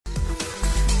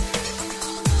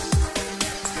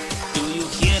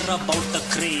about the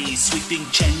craze, sweeping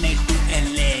Chennai to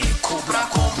LA. Cobra,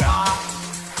 Cobra,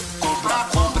 Cobra,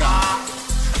 Cobra.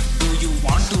 Do you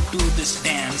want to do this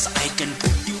dance? I can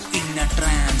put you in a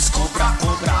trance. Cobra,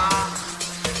 Cobra,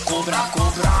 Cobra,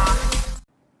 Cobra.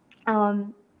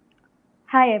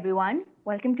 Hi everyone,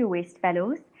 welcome to Waste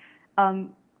Fellows.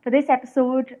 For this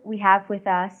episode, we have with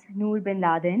us Noor bin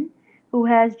Laden, who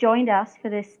has joined us for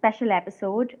this special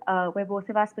episode where both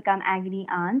of us become agony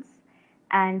aunts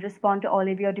and respond to all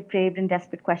of your depraved and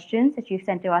desperate questions that you've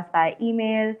sent to us via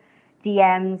email,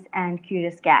 DMs, and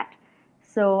Curious Cat.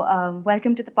 So,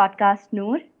 welcome to the podcast,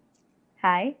 Noor.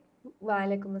 Hi. Wa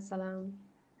alaikum assalam.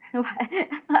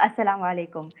 Assalamu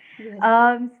alaikum. Yes.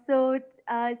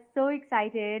 So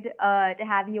excited to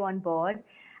have you on board.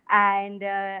 And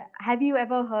have you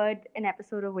ever heard an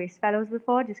episode of Waste Fellows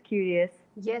before? Just curious.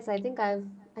 Yes, I think I've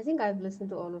listened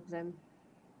to all of them.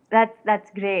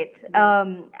 That's great.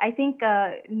 Yeah. I think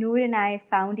Noor and I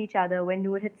found each other when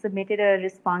Noor had submitted a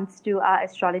response to our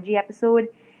astrology episode,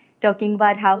 talking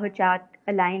about how her chart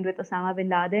aligned with Osama bin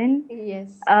Laden.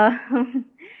 Yes.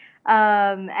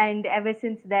 And ever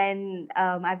since then,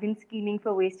 I've been scheming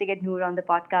for ways to get Noor on the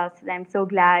podcast. And I'm so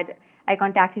glad I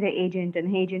contacted her agent, and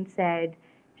her agent said,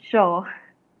 sure.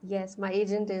 Yes, my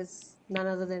agent is none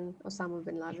other than Osama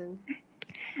bin Laden.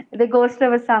 The ghost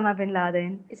of Osama bin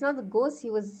Laden. It's not the ghost. He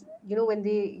was, when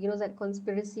that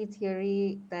conspiracy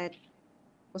theory that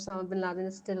Osama bin Laden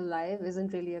is still alive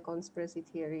isn't really a conspiracy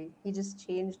theory. He just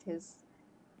changed his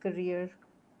career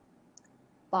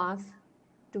path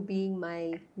to being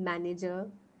my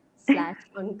manager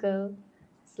 / uncle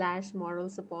 / moral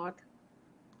support.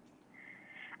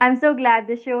 I'm so glad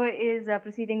the show is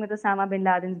proceeding with Osama bin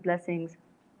Laden's blessings.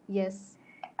 Yes.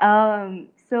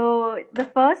 So the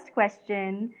first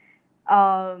question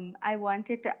I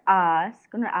wanted to ask,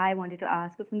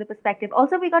 but from the perspective,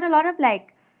 also we got a lot of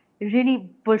really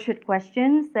bullshit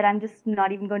questions that I'm just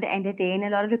not even going to entertain. A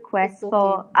lot of requests It's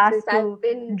for okay. us Since to I've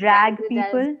been drag branded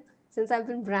people. Since I've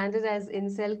been branded as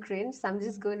incel cringe, so I'm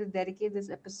just going to dedicate this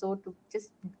episode to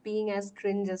just being as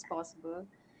cringe as possible.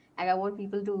 And I want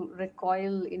people to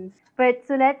recoil in. But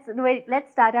so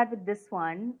let's start out with this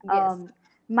one. Yes.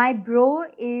 My bro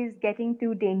is getting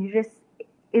to a dangerous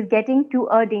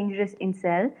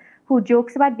incel who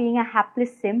jokes about being a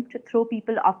hapless simp to throw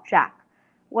people off track.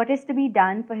 What is to be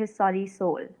done for his sorry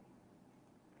soul?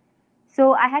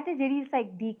 So I had to really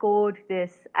decode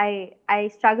this. I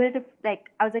struggled to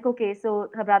I was like, okay, so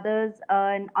her brother's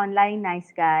an online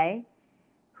nice guy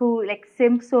who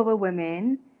simps over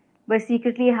women, but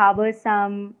secretly harbors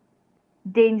some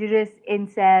dangerous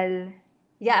incel.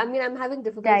 Yeah, I mean, I'm having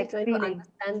difficulty trying to feeling.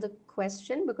 understand the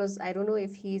question because I don't know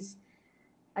if he's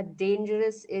a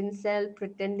dangerous incel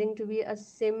pretending to be a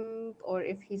simp or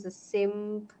if he's a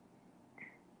simp,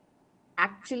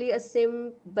 actually a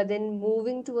simp, but then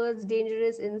moving towards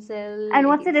dangerous incel. And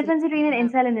what's Like, the it's difference between an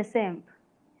incel and a simp?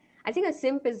 I think a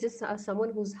simp is just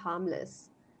someone who's harmless.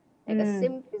 Like a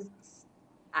simp is,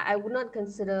 I would not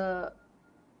consider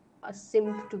a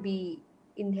simp to be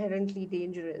inherently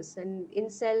dangerous. And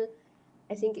incel,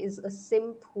 I think, is a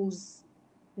simp who's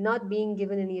not being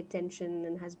given any attention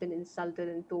and has been insulted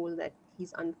and told that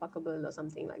he's unfuckable or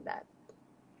something like that.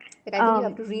 Like, I think you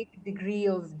have to reach a degree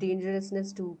of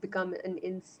dangerousness to become an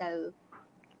incel.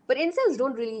 But incels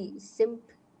don't really simp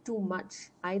too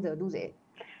much either, do they?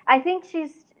 I think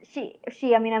she.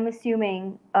 I mean, I'm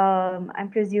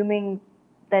presuming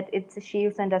that it's a she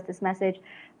who sent us this message,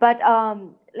 but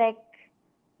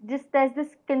just there's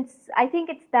this. I think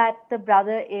it's that the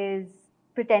brother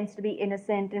pretends to be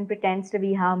innocent and pretends to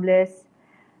be harmless,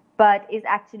 but is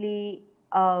actually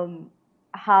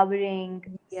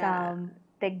harboring some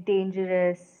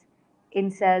dangerous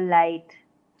incel light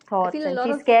thoughts, feel a and lot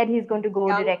she's of scared he's going to go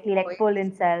young directly boys- full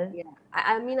incel. Yeah,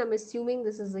 I mean, I'm assuming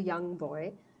this is a young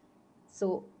boy.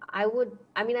 So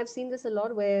I've seen this a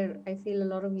lot where I feel a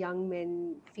lot of young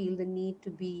men feel the need to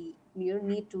be,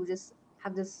 need to just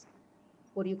have this,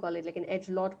 what do you call it, like an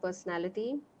edgelord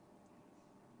personality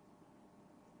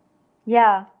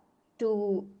Yeah.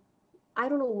 to, I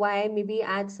don't know why, maybe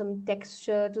add some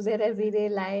texture to their everyday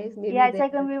life. Maybe Yeah, it's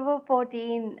like when we were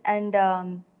 14 and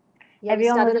we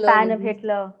everyone was started a fan learning. of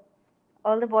Hitler.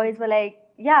 All the boys were like,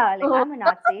 yeah, I'm a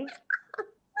Nazi.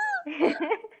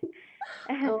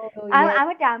 Oh, I'm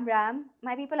a Tamram.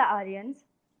 My people are Aryans.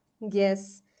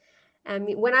 Yes. I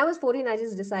mean, when I was 14, I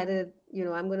just decided,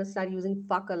 I'm going to start using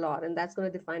fuck a lot, and that's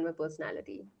going to define my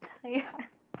personality. Yeah.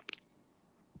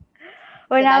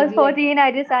 When I was 14,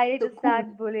 I decided to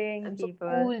start bullying I'm people.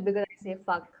 so cool because I say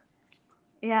fuck.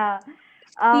 Yeah. Peak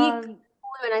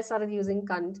cool when I started using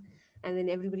cunt. And then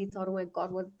everybody thought, oh my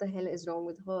God, what the hell is wrong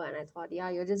with her? And I thought, yeah,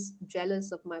 you're just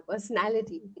jealous of my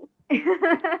personality.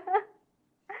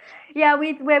 Yeah,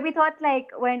 where we thought like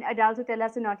when adults would tell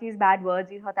us to not use bad words,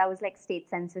 we thought that was like state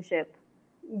censorship.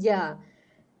 Yeah.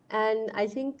 And I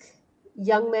think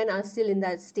young men are still in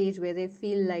that stage where they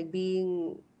feel like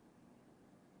being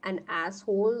an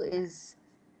asshole is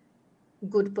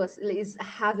is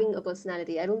having a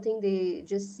personality. I don't think they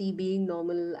just see being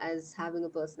normal as having a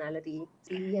personality.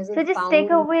 See, he So hasn't just take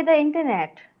found. away the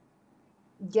internet.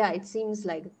 Yeah, it seems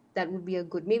like that would be a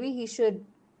good. Maybe he should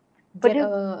Put him,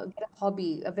 get a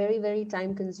hobby, a very, very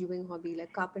time consuming hobby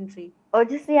like carpentry. or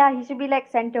just, yeah, he should be like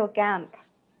sent to a camp.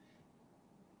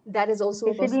 That is also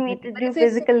He a should be made possibility. to But do if it's in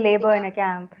physical labor India, in a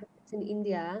camp. if it's in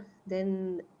India,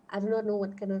 then I do not know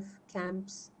what kind of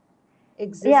camps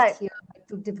exist Yeah, here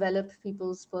to develop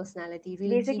people's personality,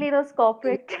 really keep basically those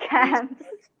corporate engaged. camps.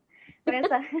 When I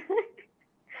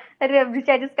saw- which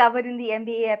I discovered in the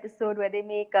MBA episode where they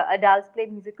make adults play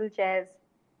musical chairs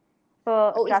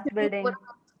for Oh, it trust should be one building. of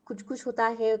those Kuch Kuch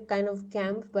Hota Hai kind of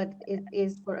camp, but it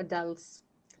is for adults.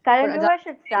 For Karan Johar adults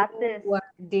should start men this. who are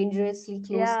dangerously close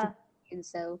to Yeah, being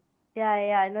incel.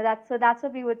 yeah. No, that's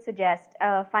what we would suggest.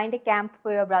 Find a camp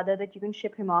for your brother that you can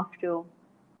ship him off to.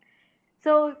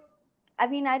 So, I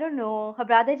mean, I don't know. Her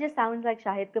brother just sounds like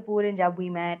Shahid Kapoor in Jab We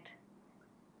Met.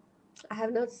 I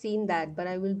have not seen that, but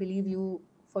I will believe you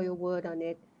for your word on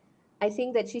it. I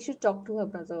think that she should talk to her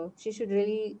brother. She should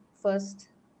really first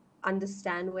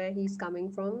understand where he's coming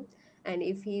from and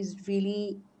if he's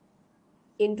really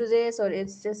into this or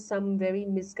it's just some very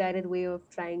misguided way of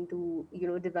trying to,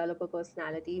 develop a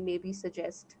personality. Maybe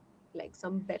suggest like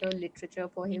some better literature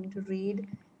for him to read,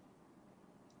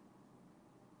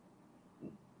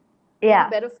 maybe Yeah.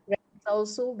 better friends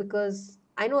also, because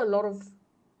I know a lot of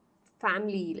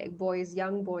family like boys,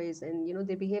 young boys, and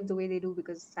they behave the way they do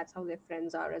because that's how their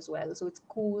friends are as well. So it's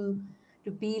cool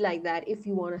to be like that if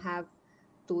you want to have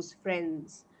those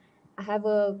friends. I have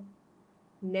a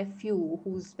nephew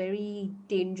who's very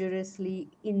dangerously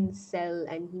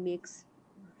incel and he makes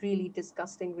really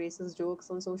disgusting racist jokes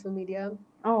on social media.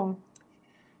 Oh.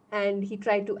 And he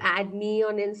tried to add me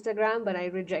on Instagram, but I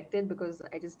rejected because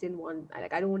I just didn't want,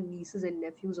 I don't want nieces and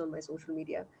nephews on my social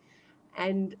media.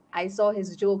 And I saw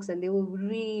his jokes and they were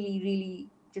really, really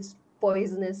just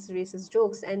poisonous racist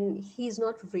jokes. And he's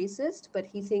not racist, but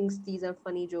he thinks these are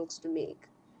funny jokes to make,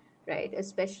 right?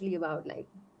 Especially about like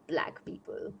black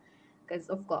people. Because,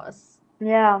 of course,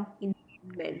 Yeah. Indian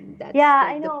men, that's Yeah,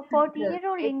 I like the know. pinnacle,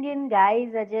 14-year-old right? Indian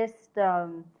guys are just,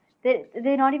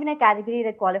 they're not even a category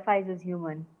that qualifies as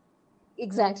human.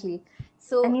 Exactly. I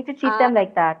So, need to treat them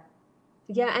like that.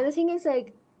 yeah, and the thing is,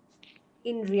 like,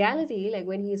 in reality, like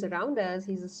when he's around us,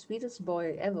 he's the sweetest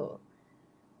boy ever.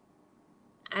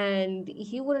 And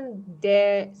he wouldn't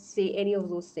dare say any of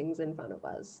those things in front of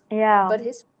us. Yeah. But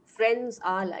his friends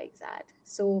are like that.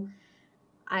 So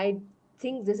I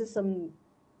think this is something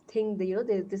that,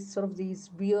 there's this sort of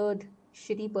these weird,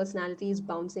 shitty personalities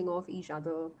bouncing off each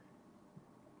other.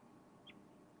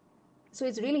 So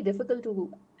it's really difficult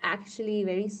to actually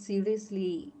very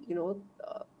seriously,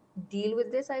 deal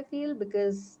with this, I feel,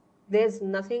 because there's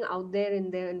nothing out there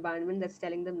in their environment that's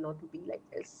telling them not to be like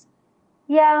this.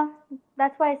 Yeah,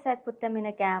 that's why I said put them in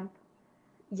a camp.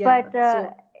 Yeah. But,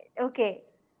 So, okay.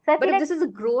 So I but feel if like, this is a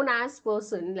grown ass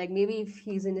person, like maybe if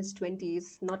he's in his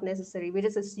 20s, not necessary. We're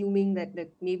just assuming that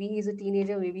like, maybe he's a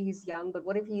teenager, maybe he's young, but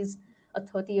what if he's a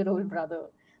 30-year-old brother?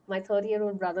 My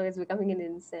 30-year-old brother is becoming an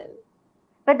incel.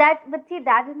 but see,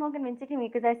 that is more convincing to me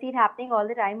because I see it happening all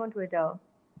the time on Twitter.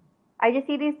 I just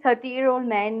see these 30-year-old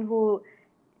men who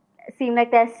seem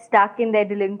like they're stuck in their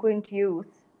delinquent youth.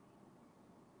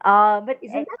 But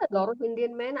Isn't that a lot of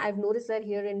Indian men? I've noticed that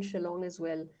here in Shillong as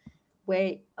well,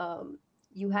 where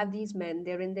you have these men,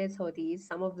 they're in their 30s,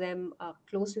 some of them are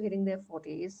close to hitting their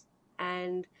 40s,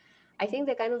 and I think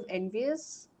they're kind of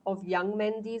envious of young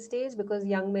men these days because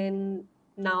young men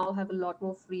now have a lot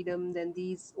more freedom than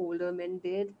these older men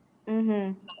did.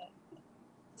 mm-hmm.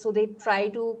 So they try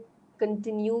to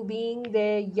continue being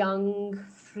their young,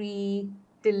 free,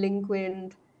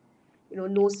 delinquent,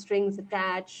 no strings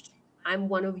attached. I'm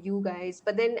one of you guys.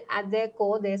 But then at their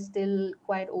core, they're still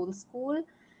quite old school.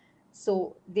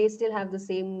 So they still have the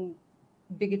same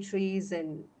bigotries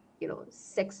and,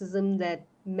 sexism that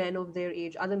men of their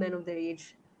age, other men of their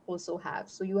age also have.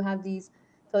 So you have these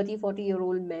 30,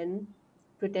 40-year-old men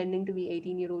pretending to be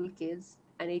 18-year-old kids,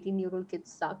 and 18-year-old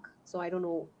kids suck. So I don't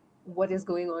know what is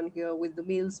going on here with the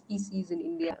male species in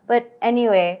India. But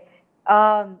anyway,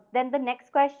 then the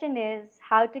next question is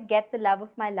how to get the love of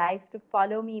my life to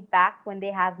follow me back when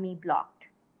they have me blocked.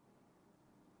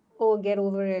 Oh, get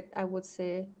over it, I would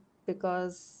say.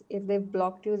 because if they've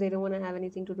blocked you, they don't want to have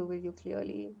anything to do with you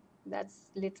clearly.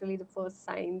 That's literally the first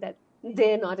sign that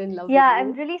they're not in love with Yeah, I'm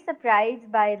you. really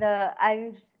surprised by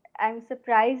I'm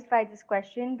surprised by this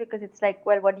question because it's like,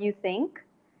 well, what do you think?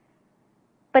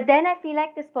 But then I feel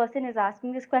like this person is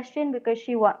asking this question because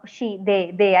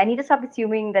they. I need to stop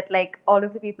assuming that like all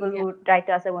of the people Yeah. who write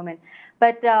to us are women.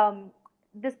 But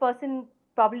this person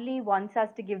probably wants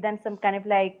us to give them some kind of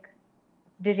like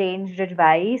deranged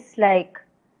advice, like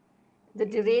The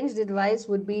deranged advice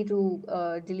would be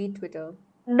to delete Twitter.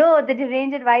 no, the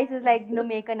deranged advice is like,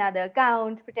 make another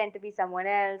account, pretend to be someone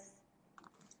else,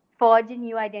 forge a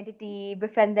new identity,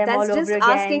 befriend them That's all over just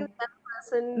asking again, that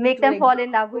person make to them like fall block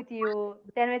in love you. with you.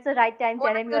 Then when it's the right time, What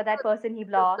tell are him you you're that gonna person he do?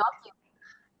 Block blocked. you?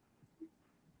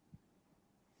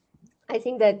 I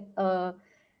think that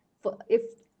if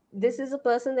this is a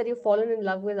person that you've fallen in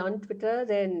love with on Twitter,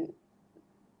 then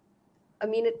I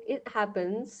mean it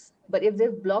happens. But if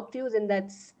they've blocked you, then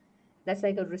that's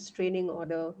like a restraining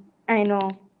order. I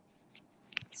know.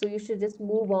 So you should just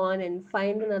move on and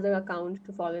find another account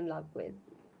to fall in love with.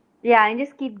 Yeah, and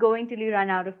just keep going till you run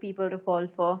out of people to fall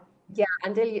for. Yeah,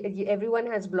 until everyone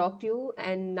has blocked you,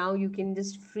 and now you can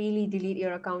just freely delete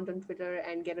your account on Twitter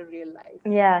and get a real life.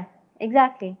 Yeah,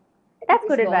 exactly. I think That's we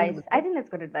good should all advice. do I this. think that's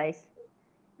good advice.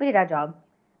 We did our job.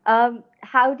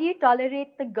 How do you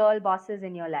tolerate the girl bosses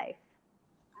in your life?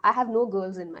 I have no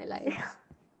girls in my life.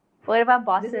 What about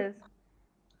This is bosses?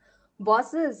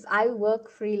 bosses. I work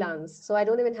freelance, so I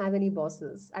don't even have any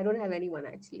bosses. I don't have anyone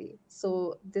actually.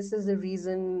 So this is the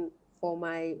reason for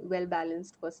my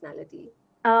well-balanced personality.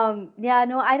 Yeah,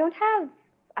 no, I don't have.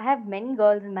 I have many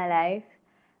girls in my life,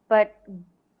 but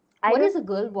I What is don't. a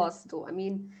girl boss though? I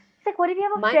mean, It's like, what if you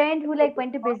have a my friend who like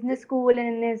went to business school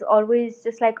and is always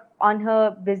just like on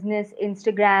her business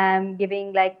Instagram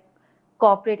giving like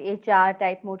corporate HR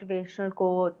type motivational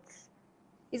quotes?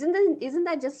 isn't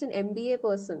that just an MBA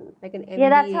person, like an Yeah,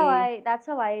 MBA, that's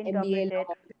how I MBA interpret it.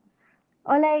 law?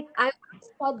 Or like, I always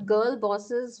thought girl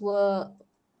bosses were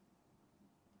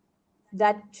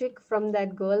that chick from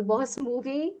that Girl Boss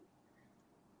movie.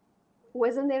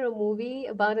 Wasn't there a movie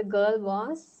about a girl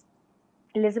boss?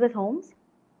 Elizabeth Holmes?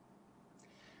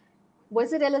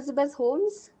 Was it Elizabeth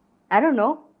Holmes? I don't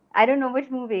know. I don't know which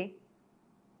movie.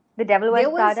 The Devil Wears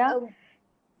There was Prada?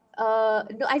 a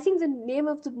no, I think the name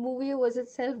of the movie was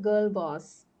itself Girl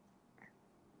Boss.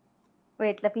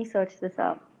 Wait, let me search this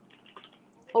up.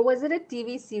 Or was it a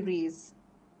TV series?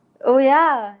 Oh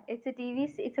yeah, it's a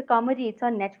it's a comedy. It's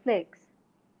on Netflix.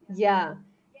 Yeah.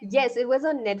 Yes, it was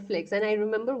on Netflix, and I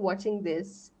remember watching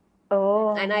this, and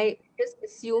Oh. I just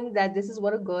assumed that this is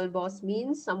what a girl boss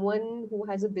means, someone who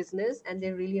has a business and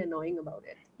they're really annoying about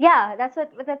it. Yeah, that's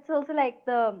also like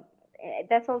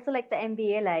the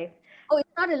MBA life. Oh, it's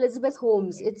not Elizabeth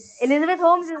Holmes. It's Elizabeth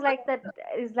Holmes is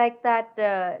like that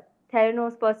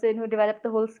Theranos person who developed the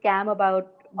whole scam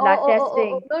about Oh, blood oh, oh, oh, oh.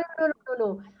 testing. No, no, no, no, no,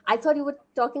 no. I thought you were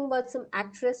talking about some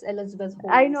actress, Elizabeth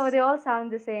I know Holmes. they all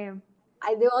sound the same.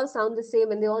 They all sound the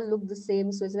same and they all look the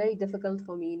same, so it's very difficult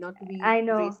for me not to be I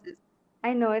know. racist.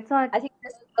 I know. It's not. I think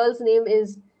this girl's name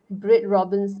is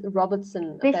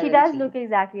Robertson, But she does look apparently.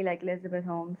 exactly like Elizabeth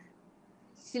Holmes.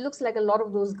 She looks like a lot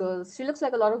of those girls. She looks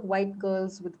like a lot of white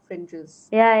girls with fringes.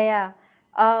 Yeah,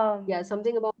 yeah. Yeah,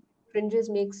 something about fringes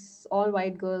makes all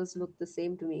white girls look the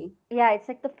same to me. Yeah. It's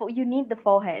like you need the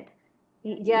forehead.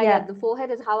 Yeah, yeah, Yeah, the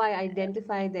forehead is how I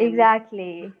identify them.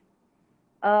 exactly.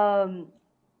 Um,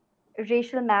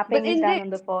 Racial But mapping is in done this on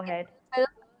the forehead.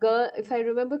 girl, if I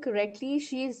remember correctly,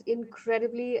 she's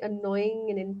incredibly annoying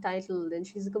and entitled, and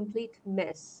she's a complete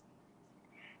mess.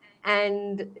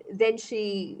 And then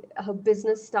her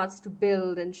business starts to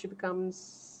build, and she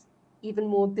becomes even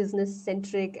more business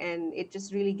centric, and it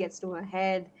just really gets to her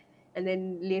head. And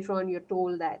then later on, you're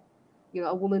told that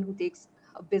a woman who takes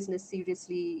a business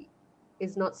seriously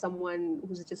is not someone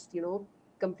who's just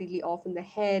completely off in the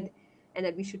head, and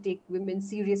that we should take women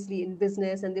seriously in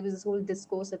business. And there was this whole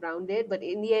discourse around it, but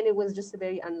in the end it was just a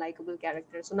very unlikable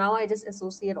character. So now I just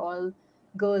associate all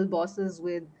girl bosses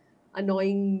with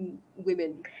annoying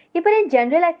women. Yeah, but in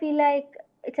general, I feel like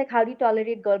it's like, how do you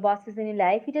tolerate girl bosses in your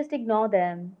life? You just ignore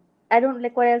them. I don't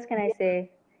like. What else can I say?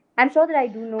 I'm sure that I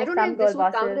do I know don't know some if girl this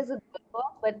would count bosses. as a girl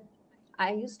boss, but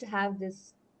I used to have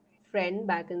this friend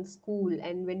back in school,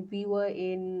 and when we were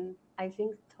in, I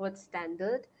think, third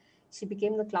standard, she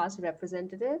became the class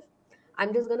representative.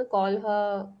 I'm just gonna call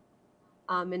her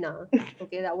Amina.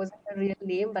 Okay, that wasn't her real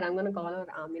name, but I'm gonna call her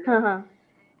Amina. Haha.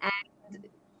 And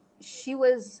she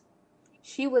was,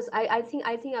 I think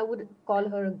I would call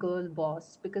her a girl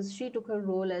boss because she took her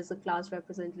role as a class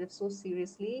representative so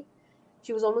seriously.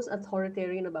 She was almost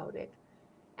authoritarian about it,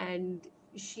 and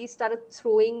she started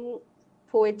throwing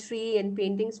poetry and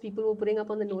paintings people were putting up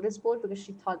on the notice board because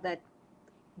she thought that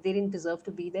they didn't deserve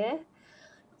to be there.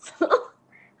 So,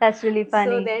 That's really so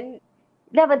funny. then,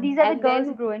 Yeah, but these are the and girls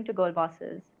who then, grow into girl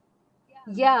bosses.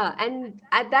 yeah, and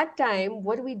at that time,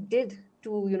 what we did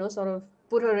to, sort of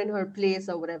put her in her place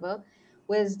or whatever,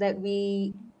 was that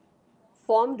we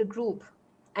formed a group.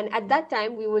 And at that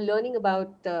time, we were learning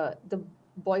about the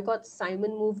boycott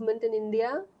Simon movement in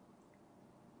India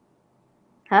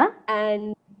Huh?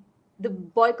 and the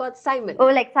boycott Oh, Simon.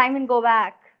 like Simon, go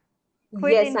back.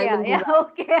 Quit Yes, India. Simon, go Yeah, back.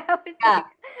 okay. I was Yeah. like,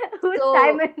 who's So,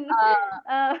 Simon?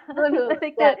 Uh, no, no,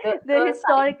 like the the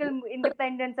historical Simon.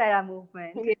 independence era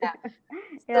movement. Yeah.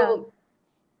 Yeah. So,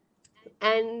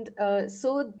 and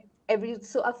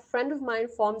so a friend of mine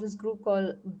formed this group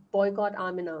called Boycott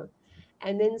Amina,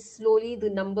 and then slowly the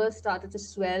numbers started to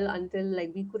swell until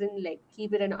like we couldn't like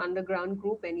keep it an underground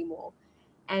group anymore.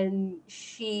 And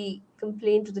she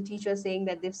complained to the teacher saying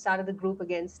that they've started a group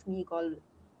against me called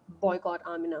Boycott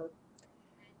Amina,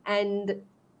 and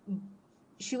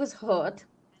she was hurt,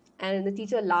 and the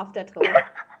teacher laughed at her,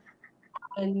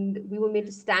 and we were made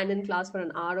to stand in class for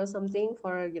an hour or something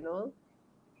for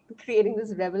creating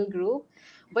this rebel group,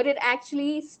 but it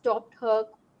actually stopped her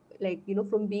like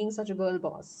from being such a girl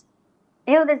boss.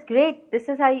 That's great. This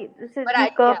is how But you I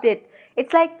yeah, curved it.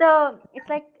 It's like,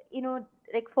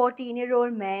 like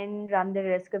 14-year-old men run the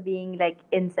risk of being like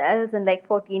incels, and like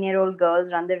 14-year-old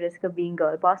girls run the risk of being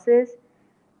girl bosses.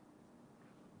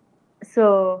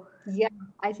 So, yeah,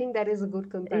 I think that is a good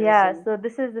yeah, comparison. so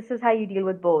this is how you deal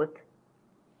with both.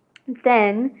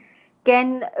 Then,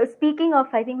 can speaking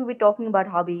of, I think we were talking about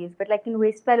hobbies, but like, can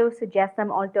Wastefellow suggest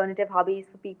some alternative hobbies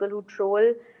for people who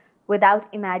troll without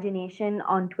imagination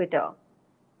on Twitter?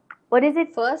 What is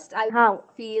it? First, I How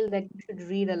feel that you should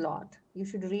read a lot. You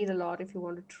should read a lot if you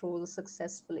want to troll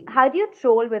successfully. how do you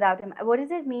troll without what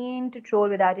does it mean to troll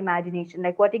without imagination?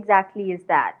 Like, what exactly is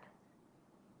that?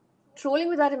 Trolling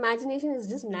without imagination is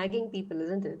just nagging people,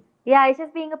 isn't it? Yeah, it's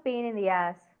just being a pain in the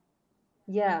ass.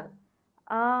 Yeah.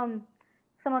 Um,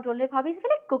 some alternative hobbies. I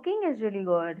feel like cooking is really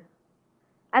good.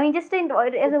 I mean, just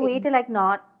as a way Cooking. to like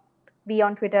not be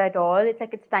on Twitter at all. It's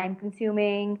like it's time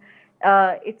consuming.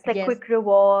 It's like Yes. quick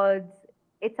rewards.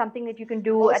 It's something that you can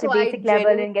do at a Also, I basic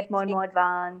level genuinely and get more and think more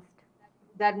advanced.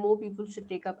 that more people should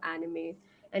take up anime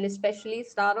and especially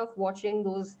start off watching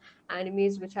those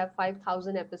animes which have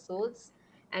 5,000 episodes.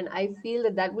 And I feel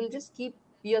that that will just keep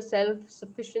yourself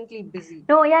sufficiently busy.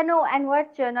 No, yeah, no, and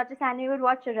watch not just anime, but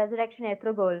watch Resurrection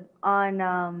Ertugrul on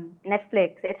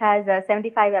Netflix. It has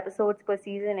 75 episodes per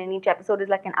season, and each episode is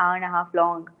like an hour and a half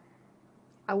long.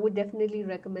 I would definitely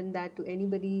recommend that to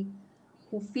anybody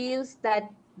who feels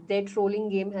that their trolling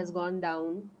game has gone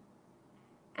down.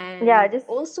 Yeah, And just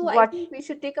also, I watch. think we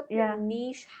should take up Yeah. some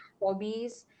niche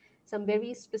hobbies, some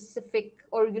very specific,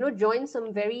 or join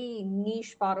some very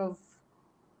niche part of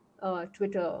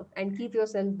Twitter and keep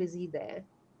yourself busy there.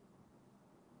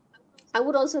 I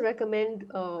would also recommend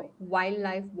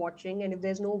wildlife watching, and if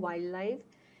there's no wildlife,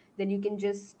 then you can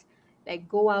just like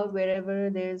go out wherever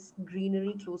there's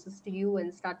greenery closest to you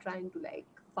and start trying to like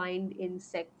find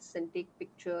insects and take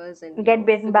pictures and Get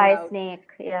bitten figure by a out.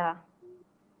 snake. Yeah.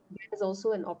 That is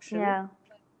also an option. Yeah.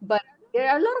 But there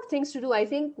are a lot of things to do. I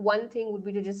think one thing would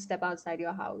be to just step outside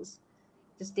your house,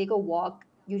 just take a walk.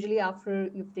 Usually, after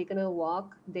you've taken a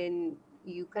walk, then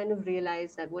you kind of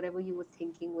realize that whatever you were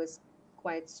thinking was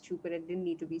quite stupid and didn't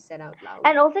need to be said out loud.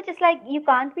 And also, just like you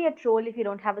can't be a troll if you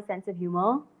don't have a sense of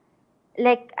humor.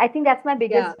 Like, I think that's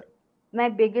Yeah, my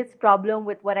biggest problem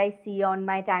with what I see on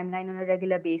my timeline on a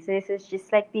regular basis is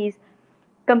just like these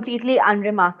completely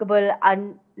unremarkable,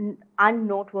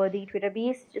 unnoteworthy Twitter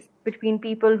beasts just between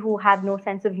people who have no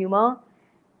sense of humor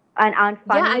and aren't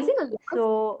yeah. I funny. think a lot of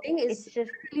So thing is it's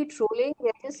just really trolling.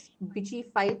 They're just bitchy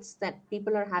fights that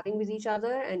people are having with each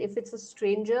other, and if it's a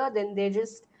stranger, then they're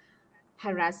just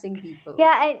harassing people.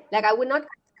 yeah, I Like I would not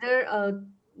consider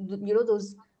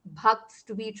those bhakts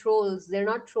to be trolls. They're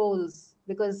not trolls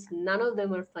because none of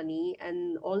them are funny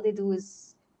and all they do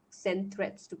is send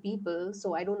threats to people.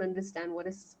 So I don't understand what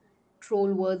is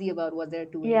troll worthy about what they're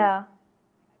doing. yeah.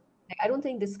 Like, I don't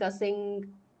think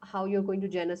discussing how you're going to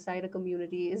genocide a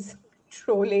community is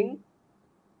trolling.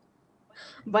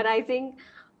 But I think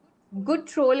good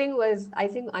trolling was, I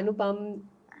think, Anupam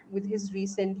with his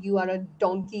recent "You are a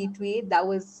donkey" tweet. That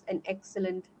was an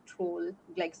excellent troll.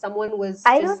 Like someone was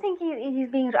I don't just, think he's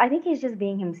being. I think he's just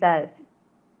being himself.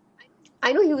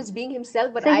 I know he was being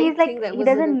himself, but So I he's think like that he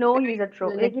was a doesn't know very he's a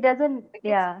troll. Like excellent he doesn't. because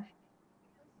Yeah.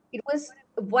 it was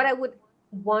what I would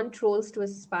want trolls to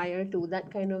aspire to,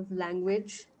 that kind of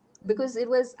language. Because it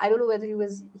was, I don't know whether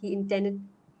he intended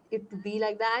it to be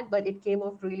like that, but it came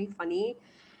off really funny,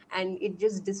 and it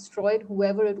just destroyed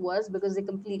whoever it was because they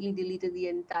completely deleted the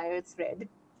entire thread.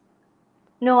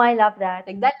 No, I love that.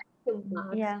 Like that left a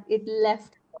mark. Yeah. It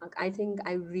left a mark. I think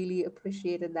I really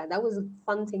appreciated that. That was a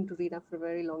fun thing to read after a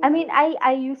very long I mean, time.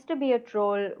 I used to be a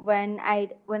troll when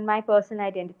my personal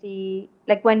identity,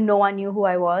 like when no one knew who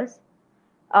I was.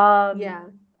 Yeah.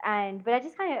 But I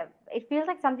just kind of, it feels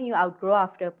like something you outgrow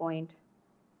after a point.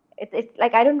 It's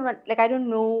like I don't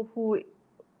know who,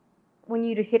 when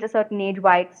you hit a certain age,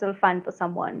 why it's still fun for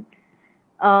someone.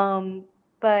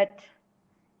 But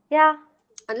yeah,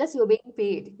 Unless you're being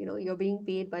paid, you're being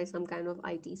paid by some kind of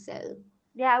IT cell.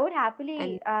 yeah,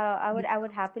 And I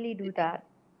would happily do that.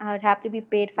 I would have to be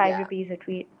paid five yeah, rupees a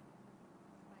tweet.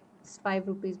 it's 5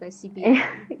 rupees by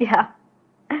CPIM. Yeah.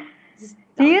 Just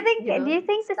Do you think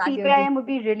the start your day. CPIM would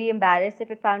be really embarrassed if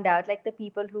it found out, like the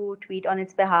people who tweet on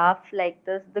its behalf, like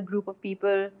the group of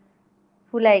people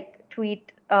who like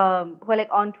tweet, who are like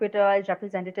on Twitter as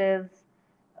representatives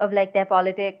of like their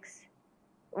politics,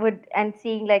 would, and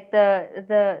seeing like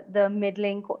the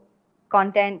middling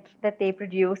content that they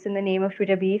produce in the name of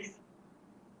Twitter beefs?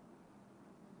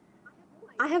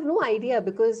 I have no idea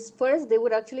because first they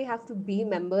would actually have to be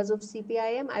members of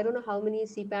CPIM. I don't know how many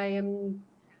CPIM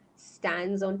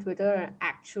stands on Twitter are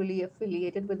actually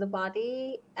affiliated with the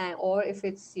party, or if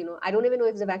it's, I don't even know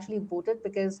if they've actually voted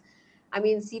because, I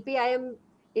mean, CPIM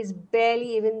is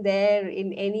barely even there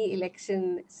in any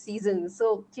election season.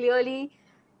 So clearly,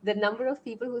 the number of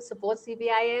people who support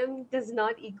CPIM does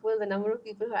not equal the number of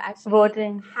people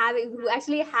Voting. who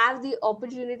actually have the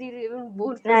opportunity to even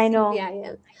vote for I know.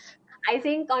 CPIM. I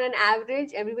think on an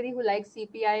average, everybody who likes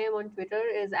CPIM on Twitter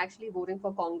is actually voting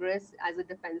for Congress as a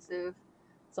defensive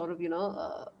sort of,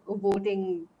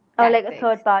 voting Or like a tactic.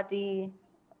 third party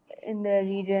in the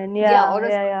region. Yeah, Yeah, or a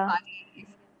yeah, third yeah. party,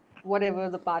 whatever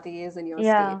the party is in your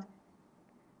Yeah. state.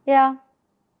 Yeah.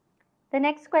 The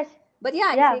next question. But yeah,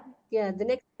 I Yeah. think, yeah, the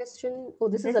next question. Oh,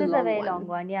 this is This a is a long very long one.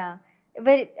 one, yeah.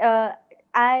 But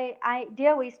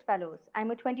dear Waste Fellows,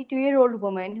 I'm a 22-year-old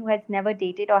woman who has never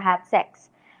dated or had sex.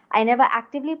 I never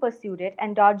actively pursued it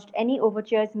and dodged any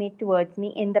overtures made towards me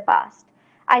in the past.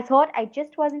 I thought I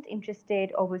just wasn't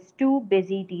interested or was too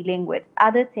busy dealing with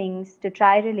other things to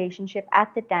try a relationship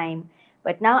at the time.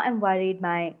 But now I'm worried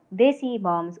my desi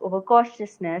mom's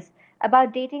overcautiousness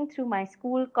about dating through my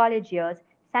school college years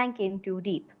sank in too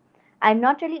deep. I'm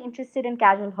not really interested in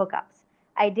casual hookups.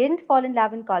 I didn't fall in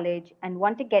love in college and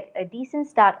want to get a decent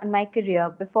start on my career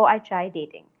before I try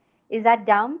dating. Is that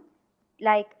dumb?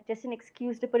 Like just an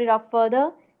excuse to put it off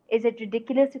further? Is it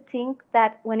ridiculous to think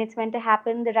that when it's meant to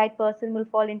happen, the right person will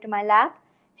fall into my lap?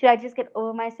 Should I just get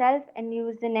over myself and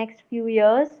use the next few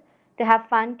years to have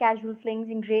fun, casual flings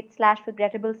and great slash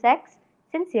regrettable sex?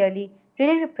 Sincerely,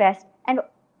 really repressed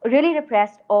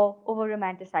or over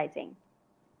romanticizing.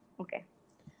 Okay.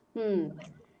 Hmm.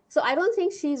 So I don't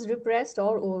think she's repressed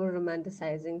or over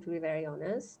romanticizing, to be very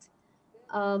honest.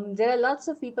 There are lots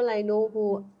of people I know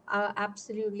who are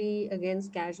absolutely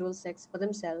against casual sex for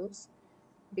themselves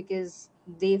because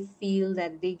they feel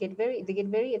that they get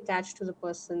very attached to the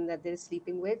person that they're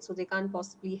sleeping with, so they can't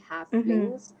possibly have Mm-hmm.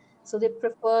 flings. So they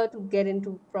prefer to get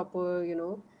into proper,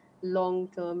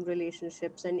 long-term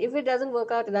relationships. And if it doesn't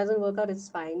work out, it doesn't work out, it's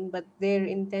fine. But their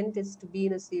intent is to be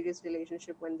in a serious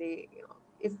relationship when they,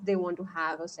 if they want to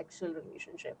have a sexual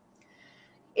relationship.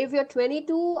 If you're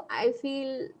 22, I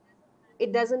feel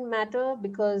it doesn't matter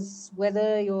because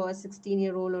whether you're a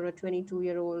 16-year-old or a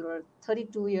 22-year-old or a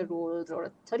 32-year-old or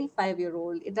a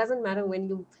 35-year-old, it doesn't matter when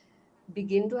you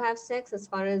begin to have sex as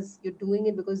far as you're doing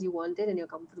it because you want it and you're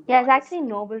comfortable, Yeah, it's actually honestly.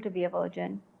 noble to be a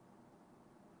virgin.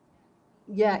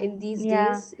 Yeah, Yeah, in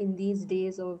these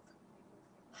days of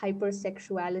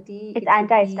hypersexuality, it's it would be,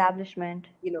 anti-establishment.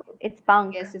 you know, It's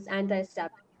punk. yes, it's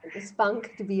anti-establishment. It's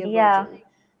punk to be a Yeah, virgin.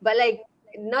 But like,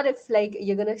 not if like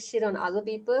you're gonna shit on other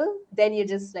people, then you're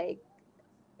just like,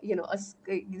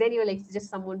 then you're like just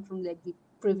someone from like the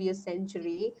previous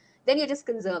century. Then you're just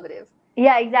conservative.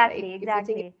 yeah, Like exactly, if you think,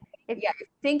 exactly. It's yeah, if you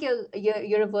think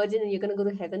you're a virgin and you're gonna go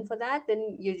to heaven for that,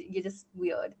 then you're just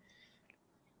weird.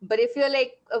 But if you're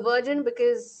like a virgin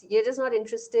because you're just not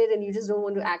interested and you just don't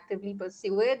want to actively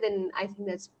pursue it, then I think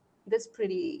that's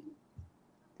pretty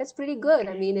good.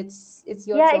 I mean, it's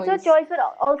your Yeah, it's your choice. choice, but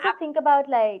also think about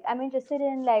like I'm interested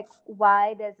in like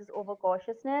why there's this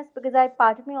overcautiousness, because I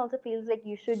part of me also feels like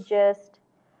you should just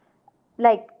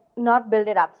like not build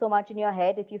it up so much in your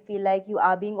head if you feel like you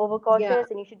are being Yeah,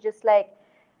 overcautious, and you should just like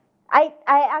I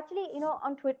actually,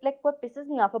 on Twitter, like what pisses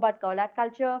me off about girl art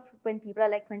culture when people are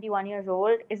like 21 years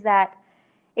old is that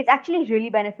it's actually really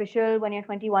beneficial when you're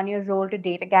 21 years old to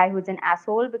date a guy who's an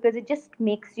asshole, because it just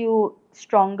makes you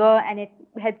stronger and it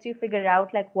helps you figure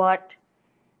out like what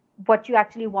you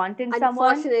actually want in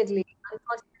someone. Unfortunately,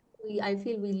 I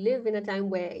feel we live in a time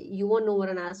where you won't know what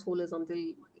an asshole is until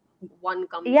one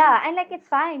comes Yeah, along. and like it's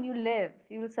fine, you live,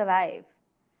 you will survive.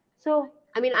 So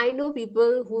I mean, I know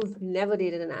people who've never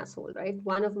dated an asshole, right?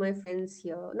 One of my friends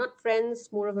here, not friends,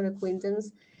 more of an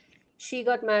acquaintance, she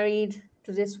got married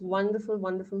to this wonderful,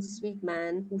 wonderful, sweet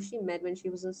man who she met when she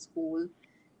was in school.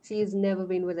 She has never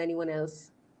been with anyone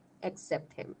else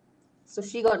except him. So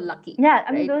she got lucky, yeah,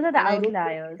 I mean right? those are the And I don't think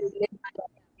outliers.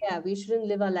 yeah, we shouldn't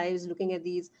live our lives looking at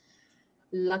these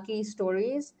lucky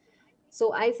stories.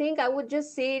 So I think I would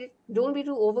just say don't be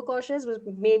too overcautious, but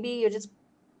maybe you're just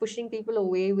pushing people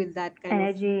away with that kind of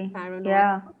Energy. paranoia.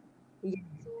 Yeah. Yeah.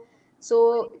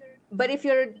 So, but if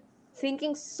you're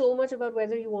thinking so much about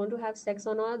whether you want to have sex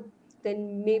or not,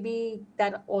 then maybe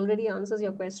that already answers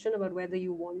your question about whether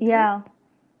you want to. Yeah.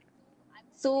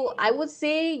 So I would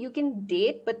say you can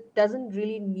date, but doesn't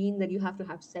really mean that you have to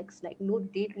have sex. Like no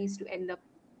date needs to end up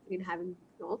in having,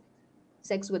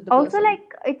 sex with the Also, person.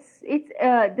 like it's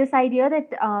this idea that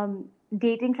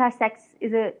dating slash sex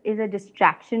is a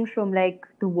distraction from like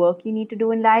the work you need to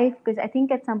do in life. Because I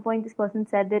think at some point this person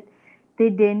said that they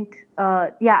didn't.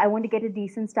 Yeah, I want to get a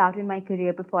decent start in my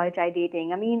career before I try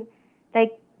dating. I mean,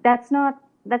 like that's not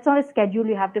a schedule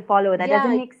you have to follow. That Yeah,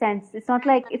 doesn't make sense. It's not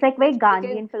like it's like very you can,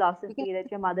 Gandhian you can, philosophy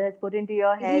that your mother has put into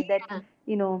your head that yeah.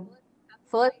 you know.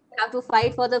 First, you have to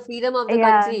fight for the freedom of the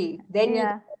Yeah, country. Then you yeah,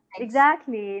 can have sex.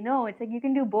 exactly. No, it's like you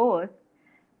can do both.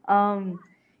 Um,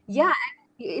 Yeah, and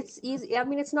it's easy. I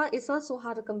mean, it's not so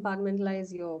hard to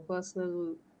compartmentalize your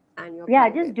personal and your Yeah,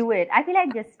 just private. do it. I feel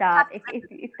like just start. Have If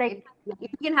friends, like right? Like,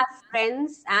 if you can have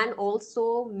friends and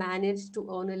also manage to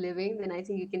earn a living, then I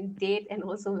think you can date and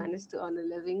also manage to earn a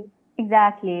living.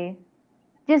 exactly.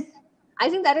 Just I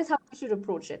think that is how you should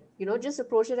approach it. Just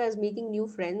approach it as making new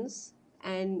friends.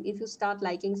 And if you start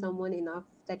liking someone enough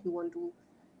that you want to,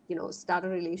 start a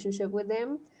relationship with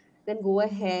them, then go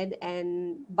ahead.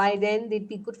 And by then, they'd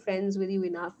be good friends with you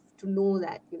enough to know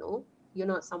that, you're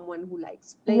not someone who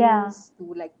likes yeah. flings,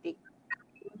 who like take.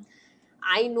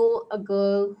 I know a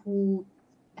girl who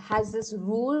has this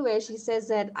rule where she says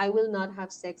that I will not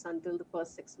have sex until the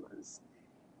first 6 months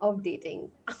of dating.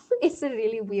 It's a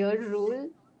really weird rule,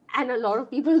 and a lot of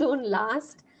people don't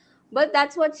last. But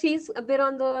that's what she's a bit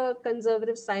on the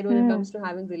conservative side when it Hmm. comes to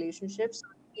having relationships.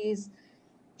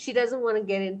 She doesn't want to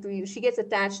get into you. She gets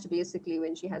attached basically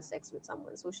when she has sex with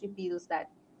someone. So she feels that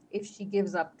if she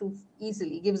gives it up too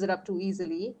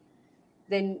easily,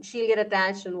 then she'll get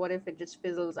attached, and what if it just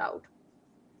fizzles out?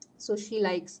 So she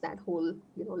likes that whole,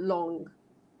 long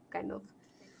kind of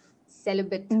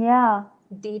celibate Yeah.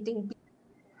 dating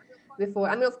before.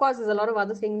 I mean, of course, there's a lot of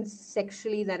other things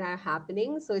sexually that are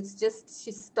happening. So it's just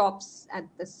she stops at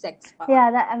the sex part.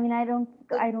 Yeah. That I mean,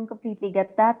 So I don't completely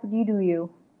get that, but you do you.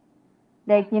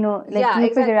 Like like yeah, you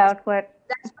figure exactly. out what.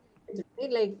 That's what it is,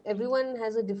 right? Like everyone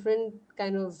has a different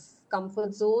kind of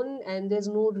comfort zone, and there's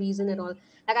no reason at all.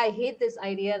 Like I hate this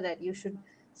idea that you should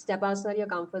step outside your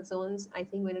comfort zones. I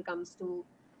think when it comes to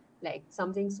like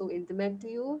something so intimate to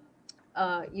you,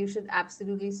 you should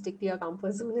absolutely stick to your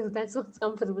comfort zone if that's what's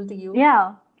comfortable to you.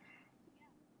 Yeah.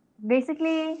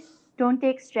 Basically, don't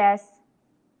take stress.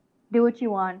 Do what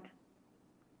you want.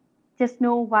 Just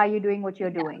know why you're doing what you're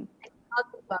Yeah, doing. it's not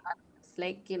about it's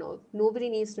like, nobody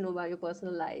needs to know about your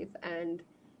personal life. And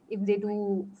if they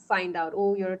do find out,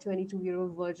 oh, you're a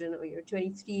 22-year-old virgin or you're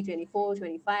 23, 24,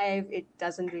 25, it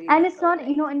doesn't really And it's matter. not,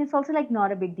 Like, and it's also like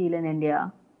not a big deal in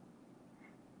India.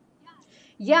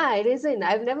 yeah, it isn't.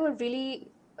 I've never really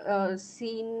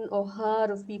seen or heard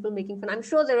of people making fun. I'm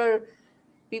sure there are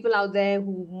people out there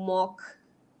who mock,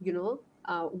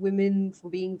 women for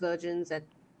being virgins at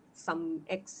some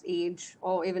X age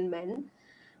or even men.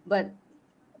 But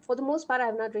for the most part,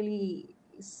 I've not really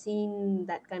seen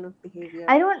that kind of I behavior.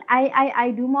 don't,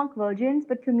 I do mock virgins,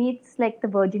 but for me, it's like the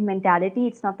virgin mentality.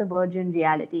 It's not the virgin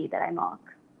reality that I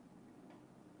mock.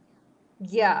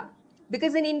 Yeah,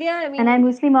 because in India, I And I mean,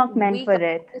 mostly mock men we for come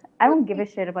it. from this I don't give a very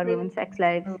shit about different women's sex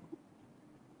lives.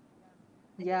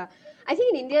 yeah. I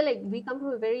think in India, like we come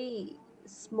from a very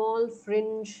small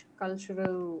fringe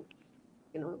cultural,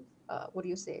 what do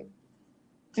you say,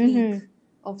 clique Mm-hmm.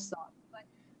 of sorts.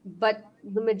 But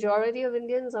the majority of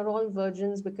Indians are all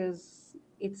virgins because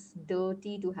it's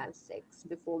dirty to have sex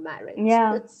before marriage.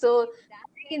 Yeah. So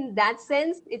in that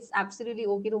sense, it's absolutely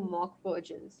okay to mock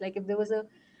virgins. Like if there was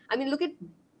I mean, look at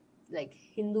like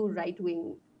Hindu right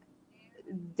wing.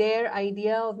 their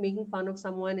idea of making fun of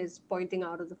someone is pointing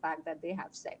out of the fact that they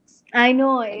have sex, I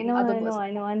know, like the other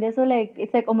person. and they're so like,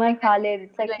 it's like Omar Khalid.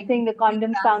 It's like Like saying the Nidhi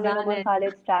condoms found in Razdan Omar and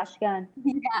Khalid's trash can.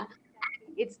 yeah,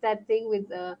 it's that thing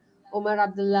with Omar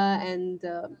Abdullah and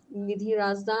Nidhi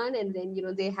Razdan, and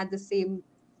then they had the same,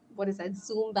 what is that,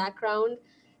 Zoom background,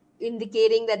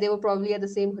 indicating that they were probably at the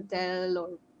same hotel or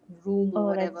room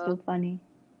or Oh, that's whatever. too funny.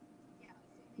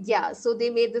 Yeah, so they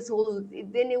made this whole.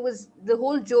 Then it was the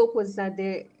whole joke was that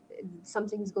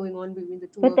something's going on between the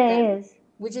two But of there them, is.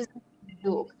 which is a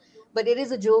joke. But it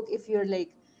is a joke if you're like,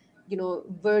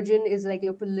 virgin is like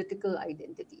your political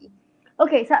identity.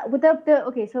 Okay, so with the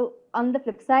okay, so on the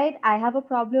flip side, I have a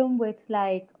problem with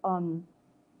like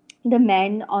the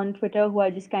men on Twitter who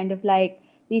are just kind of like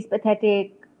these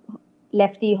pathetic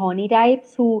lefty horny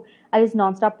types who are just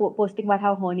nonstop posting about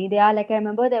how horny they are. Like I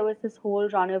remember there was this whole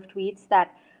run of tweets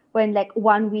that when like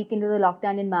 1 week into the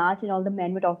lockdown in March and all the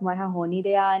men were talking about how horny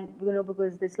they are and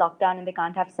because this lockdown and they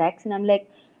can't have sex and I'm like,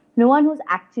 no one who's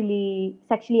actually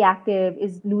sexually active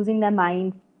is losing their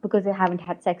mind because they haven't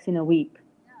had sex in a week.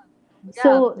 Yeah, So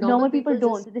normal normal people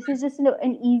people just. don't. This is just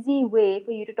an easy way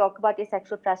for you to talk about your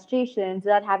sexual frustrations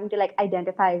without having to like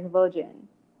identify as a virgin.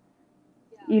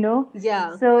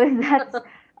 Yeah, So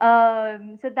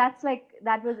that's like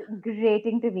that was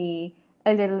grating to me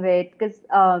a little bit because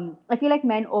I feel like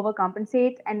men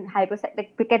overcompensate and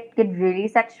like get really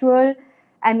sexual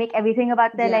and make everything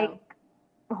about their yeah. like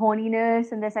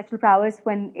horniness and their sexual prowess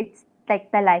when it's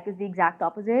like their life is the exact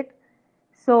opposite.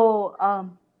 So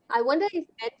I wonder if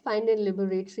men find it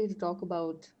liberatory to talk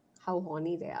about how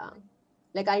horny they are.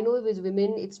 Like I know with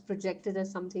women, it's projected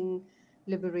as something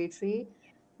liberatory.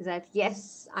 That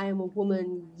yes, I am a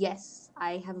woman. Yes,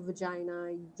 I have a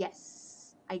vagina.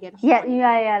 Yes, I get horny.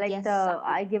 yeah, like Yes, the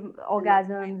I I give love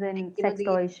orgasms like and sex the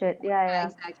toy shit. yeah, Yeah.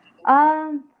 exactly.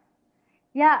 Um,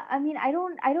 yeah, I mean, I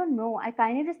don't know. I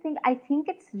kind of just think, I think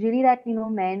it's really that,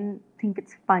 men think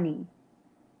it's funny.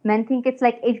 Men think it's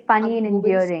Are funny we and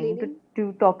women endearing splaining?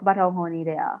 to talk about how horny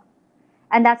they are.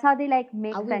 And that's how they like Are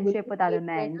make we women friendship with other splaining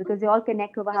right men now? because they all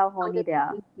connect over Does how it count horny as they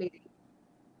are. women splaining?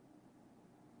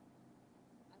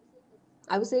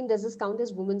 I was saying, does this count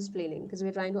as women splaining? Because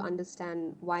we're trying to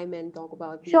understand why men talk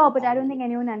about Sure, being but I don't think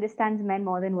horny. anyone understands men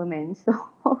more than women.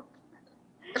 So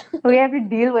we have to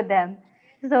deal with them.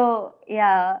 So,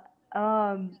 yeah.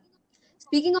 Um,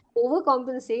 Speaking of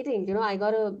overcompensating, I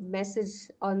got a message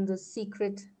on the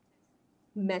secret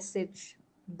message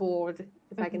board,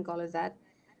 if I can call it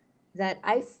that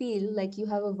I feel like you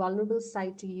have a vulnerable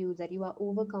side to you that you are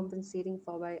overcompensating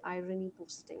for by irony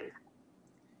posting.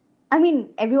 I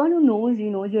mean, everyone who knows you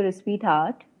knows you're a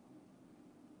sweetheart.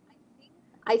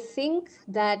 I think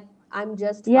that I'm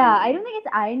just Yeah, I funny. don't think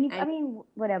it's irony. I And mean,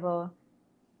 whatever.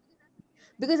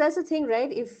 because that's the thing,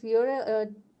 right? If you're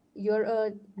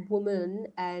a woman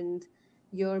and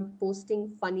you're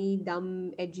posting funny,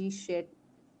 dumb, edgy shit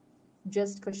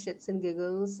just for shits and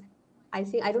giggles, I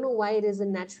don't know why it is a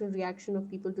natural reaction of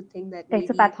people to think that It's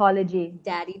a maybe pathology.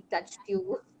 daddy touched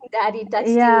you, daddy touched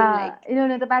you in Yeah, like,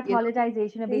 the you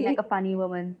pathologization of being know, like a funny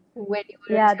woman. when you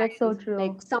were a Yeah, that's so child, true.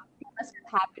 like something must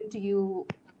have happened to you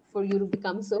for you to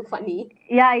become so funny,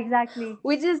 Yeah, exactly.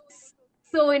 which is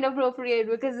so inappropriate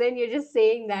because then you're just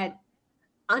saying that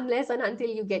unless and until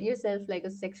you get yourself like a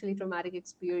sexually traumatic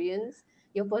experience,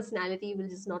 your personality will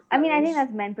just not I mean, I think flourish.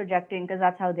 that's men projecting because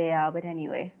that's how they are. But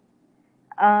anyway.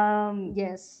 Um.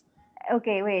 Yes.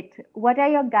 Okay, wait. What are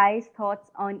your guys'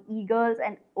 thoughts on e-girls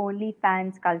and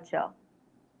OnlyFans culture?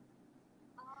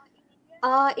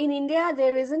 In India,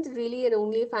 there isn't really an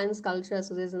OnlyFans culture,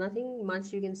 so there's nothing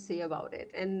much you can say about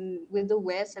it. And with the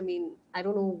West, I mean, I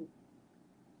don't know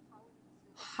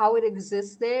how it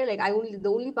exists there. Like, the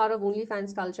only part of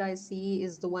OnlyFans culture I see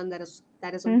is the one that is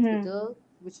on Mm-hmm. Twitter,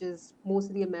 which is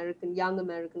mostly young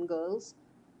American girls,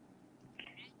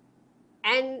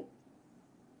 and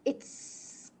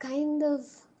it's kind of,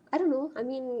 I don't know. I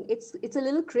mean, it's a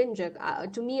little cringe.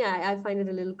 To me, I find it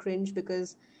a little cringe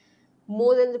because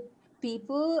more than the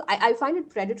people, I find it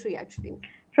predatory actually.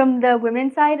 From the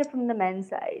women's side or from the men's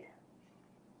side?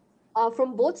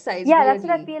 From both sides, Yeah, that's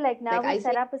what I weirdly. feel like. Now Like we've I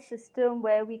set think, up a system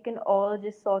where we can all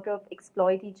just sort of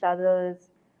exploit each other's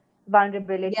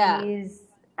yeah, vulnerabilities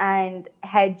and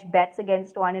hedge bets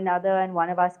against one another, and one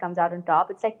of us comes out on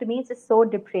top. It's like, to me, it's just so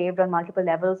depraved on multiple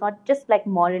levels, not just like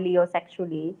morally or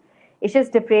sexually. It's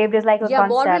just depraved as like a yeah. concept.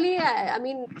 Morally, I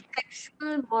mean,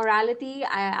 sexual morality,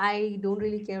 I don't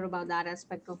really care about that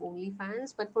aspect of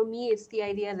OnlyFans. But for me, it's the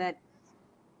idea that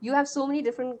you have so many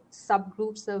different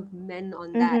subgroups of men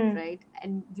on that, Mm-hmm. right?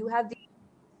 And you have the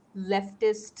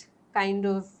leftist kind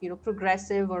of,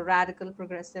 progressive or radical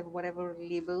progressive, whatever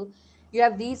label, you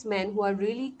have these men who are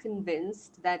really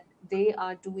convinced that they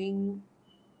are doing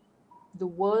the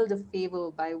world a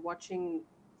favor by watching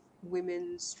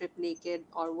women strip naked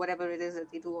or whatever it is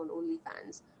that they do on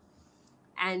OnlyFans.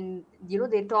 And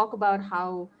they talk about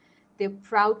how they're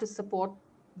proud to support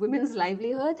women's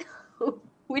livelihood,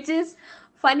 which is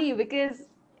funny because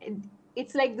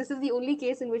it's like this is the only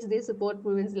case in which they support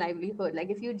women's livelihood. Like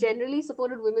if you generally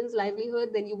supported women's livelihood,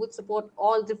 then you would support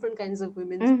all different kinds of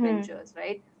women's ventures,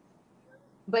 right?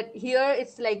 But here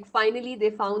it's like finally they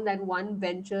found that one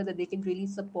venture that they can really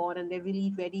support and they're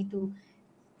really ready to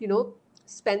you know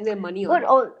spend their money on But it.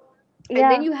 oh, And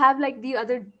then yeah. you have like the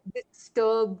other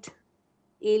disturbed,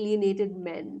 alienated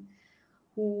men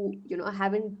who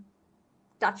haven't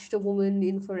touched a woman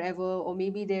in forever, or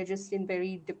maybe they're just in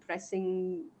very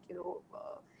depressing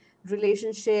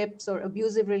relationships or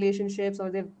abusive relationships, or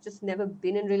they've just never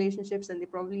been in relationships and they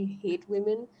probably hate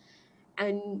women.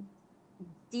 And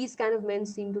these kind of men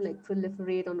seem to like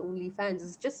proliferate on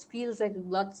OnlyFans. It just feels like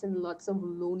lots and lots of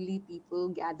lonely people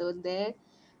gathered there,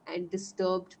 and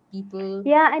disturbed people.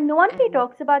 Yeah, and no one really And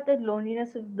talks about the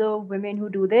loneliness of the women who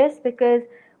do this, because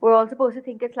we're all supposed to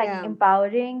think it's like yeah,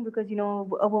 empowering, because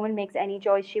a woman makes any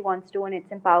choice she wants to and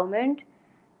it's empowerment.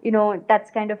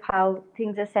 That's kind of how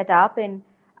things are set up, and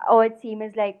or it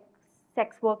seems like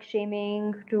sex work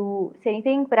shaming to say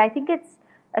anything, but I think it's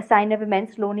a sign of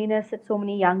immense loneliness that so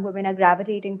many young women are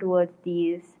gravitating towards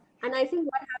these. and I think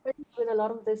what happens with a lot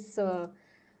of this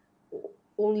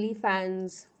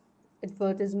OnlyFans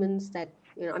advertisements that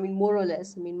I mean, more or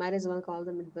less, I mean, might as well call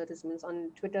them advertisements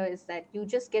on Twitter, is that you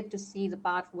just get to see the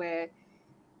part where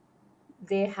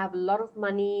they have a lot of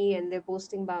money and they're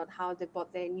boasting about how they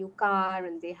bought their new car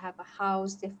and they have a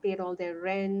house, they've paid all their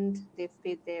rent, they've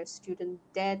paid their student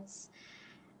debts,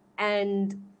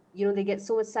 and they get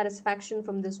so much satisfaction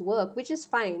from this work, which is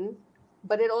fine,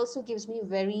 but it also gives me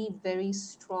very, very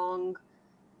strong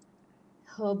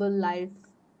Herbalife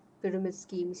pyramid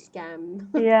scheme scam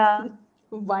Yeah.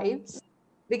 vibes,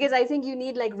 because I think you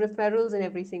need like referrals and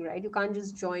everything, right? You can't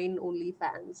just join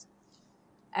OnlyFans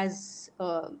as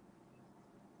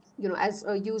as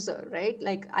a user, right?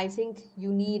 Like I think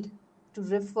you need to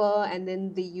refer, and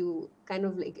then you kind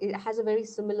of like, it has a very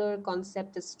similar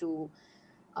concept as to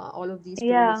all of these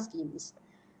pyramid Yeah. schemes.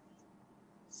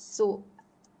 So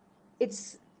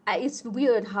it's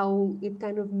weird how it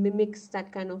kind of mimics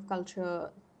that kind of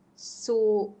culture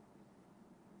so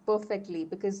perfectly,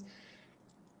 because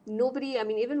nobody, I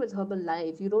mean, even with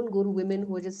Herbalife, you don't go to women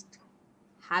who are just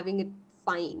having it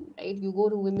fine, right? You go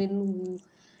to women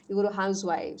you go to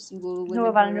housewives, you go to Who are women who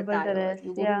are vulnerable to retired, this.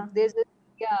 you go to, Yeah. there's this,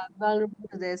 yeah, vulnerable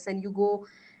to this, and you go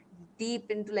deep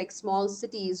into like small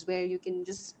cities where you can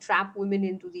just trap women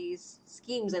into these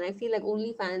schemes. And I feel like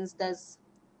OnlyFans does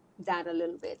that a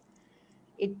little bit.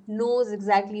 It knows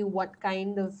exactly what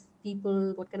kind of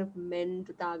people, what kind of men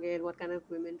to target, what kind of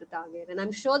women to target. And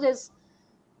I'm sure there's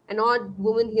an odd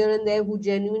woman here and there who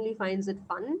genuinely finds it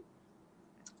fun.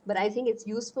 But I think it's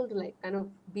useful to like kind of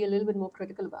be a little bit more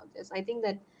critical about this. I think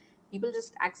that people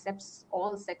just accept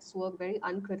all sex work very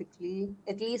uncritically,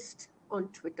 at least on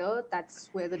Twitter. That's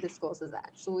where the discourse is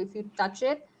at. So if you touch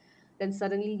it, then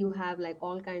suddenly you have like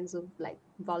all kinds of like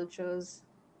vultures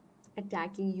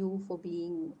attacking you for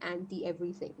being anti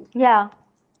everything. Yeah.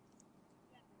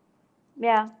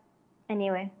 Yeah.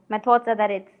 Anyway, my thoughts are that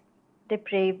it's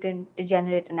depraved and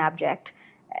degenerate and abject.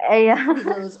 Yeah.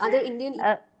 Eagles. Uh, Are there Indian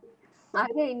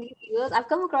eagles? I've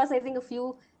come across, I think, a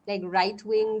few like right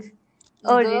wing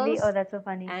oh, really? Oh, eagles, that's so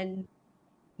funny. and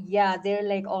yeah, they're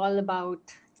like all about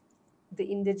the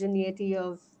indigeneity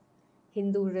of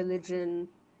Hindu religion,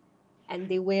 and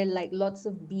they wear like lots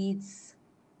of beads.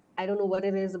 I don't know what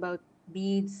it is about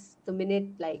beads. The minute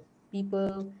like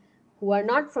people who are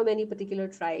not from any particular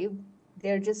tribe,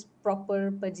 they're just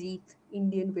proper Pajit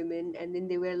Indian women, and then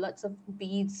they wear lots of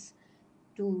beads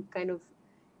to kind of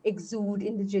exude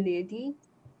indigeneity.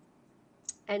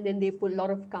 And then they put a lot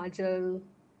of kajal,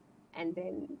 and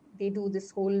then they do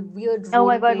this whole weird Oh role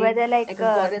my god, where play, they're like like a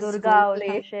goddess role Durga or some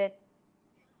play. shit.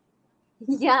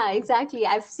 Yeah, exactly.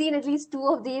 I've seen at least two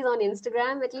of these on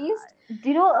Instagram at least, Do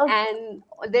you know? and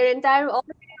their entire all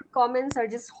their comments are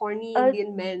just horny Uh,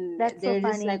 Indian men. that's so They're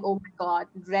just like, funny. oh my God,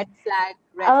 red flag,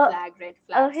 red A flag, red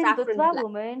a flag, saffron Hindutva flag.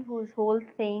 woman whose whole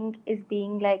thing is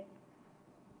being like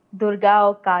Durga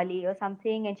or Kali or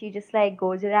something, and she just like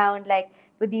goes around like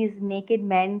with these naked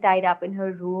men tied up in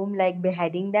her room, like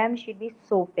beheading them. She'd be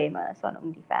so famous on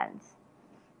OnlyFans.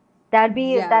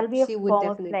 Yeah, That'll be a she would form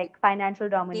of definitely like financial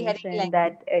be heading domination like,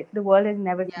 that the world has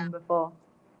never yeah. seen before.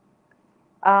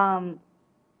 Um.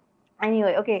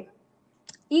 Anyway, okay.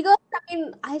 Eagles, I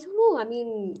mean, I don't know. I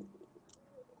mean,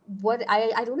 what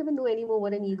I don't even know anymore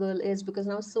what an e-girl is, because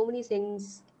now so many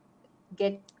things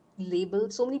get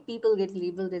labeled, so many people get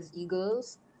labeled as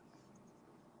e-girls.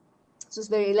 So it's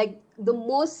very like the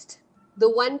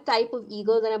one type of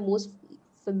e-girl that I'm most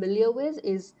familiar with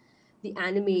is the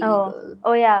anime Oh, e-girl.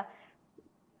 oh yeah.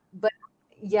 But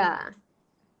yeah,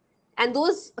 and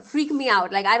those freak me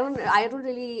out. Like I don't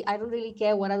really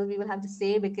care what other people have to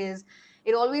say, because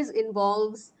it always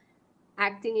involves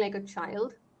acting like a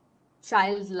child,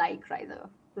 childlike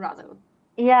rather.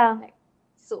 Yeah. Like,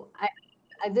 so I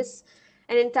this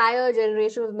an entire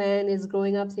generation of men is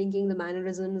growing up thinking the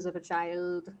mannerisms of a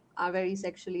child are very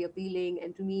sexually appealing,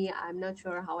 and to me, I'm not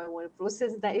sure how I want to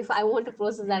process that, if I want to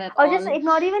process that at Or just all. like,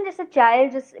 not even just a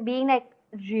child, just being like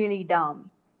really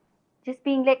dumb. Just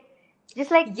being like,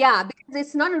 just like, Yeah, because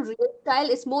it's not a real child,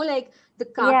 it's more like the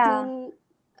yeah. cartoon,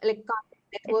 like Cartoon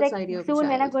It's Network's like idea of a soon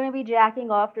men are child. going to be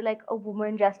jacking off to like a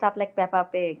woman dressed up like Peppa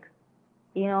Pig,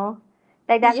 you know?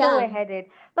 Like that's where Yeah, we're headed.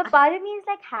 But part of me is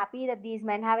like happy that these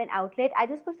men have an outlet. I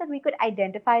just wish that we could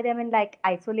identify them and like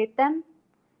isolate them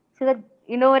so that,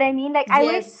 you know what I mean? Like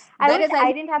yes, I that wish is, I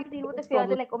I think, didn't have the to deal with the biggest fear problem.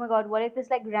 that like, oh my god, what if this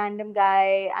like random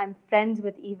guy I'm friends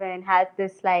with even has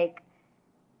this like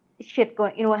shit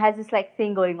going, has this like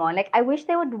thing going on. Like I wish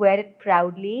they would wear it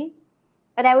proudly,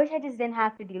 but I wish I just didn't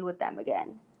have to deal with them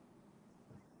again.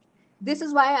 This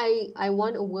is why I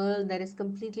want a world that is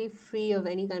completely free of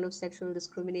any kind of sexual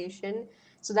discrimination,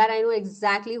 so that I know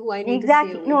exactly who I need to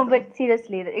stay Exactly. away No, from. but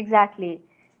seriously, exactly.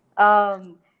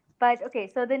 Um, but okay,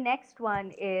 so the next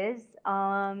one is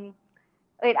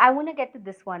wait, I want to get to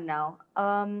this one now.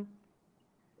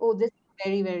 Oh, this is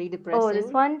very, very Oh,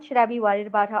 this depressing. one, should I be worried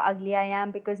about how ugly I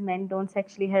am because men don't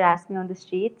sexually harass me on the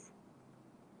streets?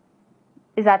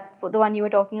 Is that the one you were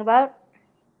talking about?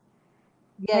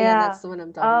 Yeah, yeah, Yeah. that's the one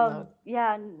I'm talking about.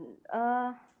 Yeah.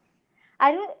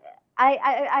 I don't.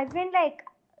 I've been like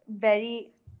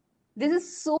very. This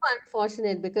is so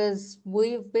unfortunate because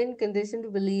we've been conditioned to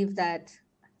believe that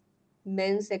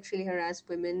men sexually harass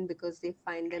women because they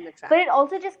find them But it attractive.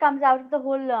 also just comes out of the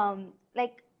whole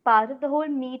like part of the whole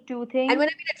Me Too And thing. when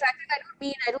I mean attractive,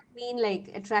 I don't mean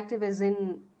like attractive as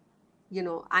in,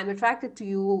 I'm attracted to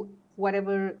you,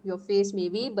 whatever your face may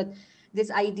be, but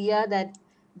this idea that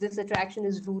this attraction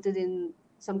is rooted in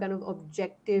some kind of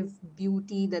objective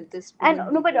beauty that this And woman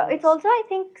no, but it's beholds. also I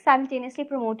think simultaneously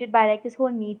promoted by like this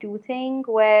whole Me Too thing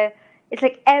where it's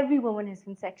like every woman has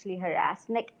been sexually harassed,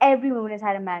 and like every woman has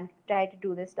had a man try to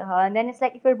do this to her, and then it's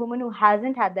like if you're a woman who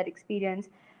hasn't had that experience,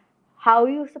 how are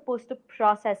you supposed to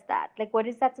process that? Like, what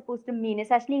is that supposed to mean?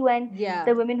 Especially when Yeah,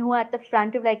 the women who are at the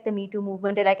front of like the Me Too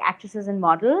movement are like actresses and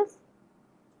models,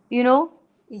 you know?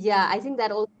 yeah, I think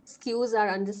that also skews our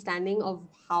understanding of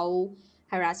how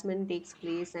harassment takes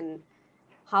place, and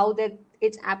how that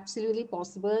it's absolutely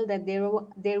possible that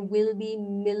there will be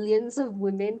millions of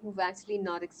women who've actually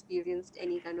not experienced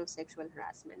any kind of sexual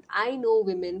harassment. I know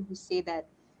women who say that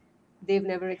they've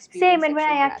never Same, experienced and when sexual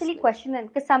I actually harassment. question them,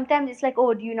 because sometimes it's like,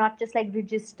 oh, do you not just like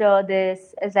register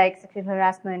this as like sexual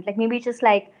harassment? Like maybe it's just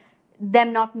like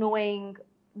them not knowing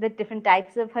the different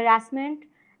types of harassment,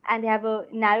 and they have a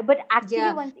narrow. But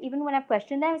actually, Yeah, once even when I've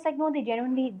questioned them, it's like no,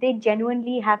 they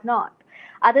genuinely have not.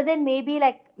 Other than maybe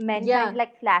like men trying yeah, to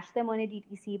like flash them on a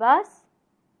DTC bus,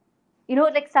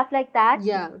 like stuff like that,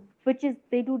 yeah, which is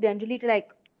they do generally to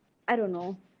like, I don't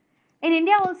know. In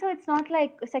India also, it's not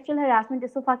like sexual harassment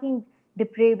is so fucking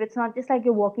depraved. It's not just like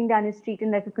you're walking down the street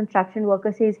and like a construction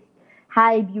worker says,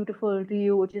 "Hi, beautiful" to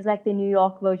you, which is like the New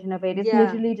York version of it. It's yeah,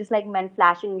 literally just like men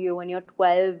flashing you when you're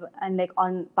 12 and like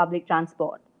on public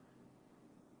transport.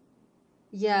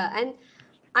 yeah. And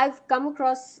I've come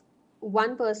across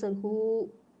one person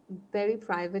who very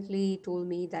privately told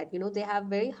me that, they have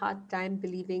very hard time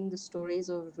believing the stories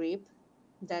of rape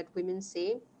that women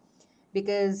say,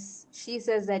 because she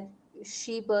says that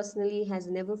she personally has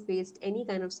never faced any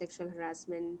kind of sexual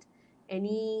harassment,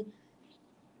 any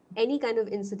any kind of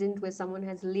incident where someone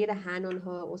has laid a hand on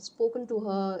her or spoken to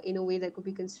her in a way that could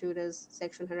be construed as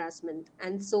sexual harassment.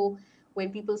 And so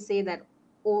when people say that,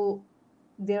 oh,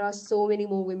 there are so many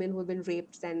more women who have been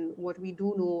raped than what we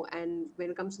do know, and when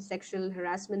it comes to sexual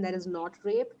harassment that is not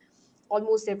rape,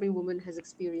 almost every woman has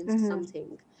experienced Mm-hmm.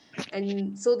 something.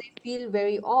 And so they feel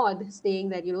very odd saying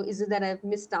that, is it that I've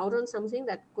missed out on something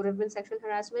that could have been sexual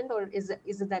harassment, or is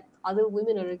it that other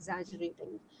women are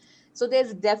exaggerating? So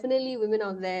there's definitely women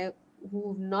out there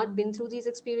who've not been through these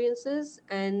experiences,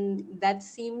 and that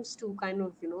seems to kind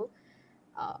of,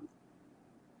 um,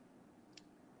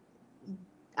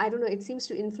 I don't know, it seems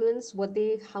to influence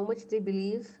how much they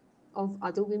believe of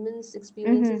other women's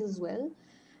experiences Mm-hmm. as well.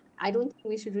 I don't think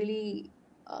we should really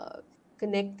uh,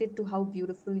 connect it to how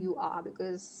beautiful you are,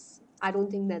 because I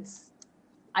don't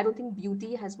think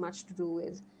beauty has much to do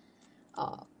with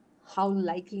uh, how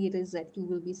likely it is that you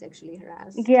will be sexually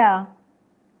harassed. Yeah.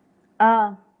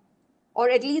 Uh, Or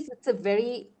at least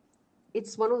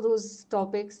it's one of those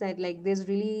topics that like there's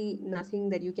really nothing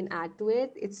that you can add to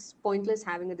it. It's pointless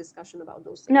having a discussion about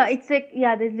those no, things. it's like,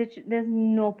 yeah, there's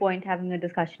no point having a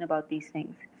discussion about these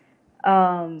things.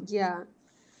 Um, Yeah.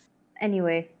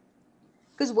 anyway.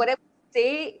 Because whatever you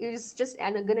say is just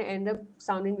going to end up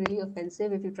sounding really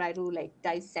offensive if you try to like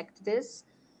dissect this.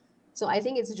 So I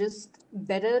think it's just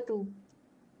better to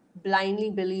blindly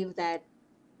believe that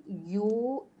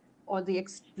you or the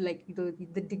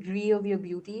degree of your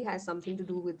beauty has something to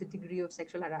do with the degree of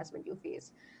sexual harassment you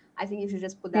face. I think you should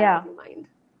just put that out Yeah. of your mind.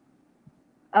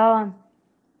 Um,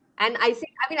 And I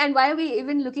think, I mean, and why are we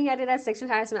even looking at it as sexual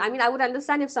harassment? I mean, I would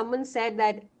understand if someone said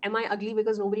that, am I ugly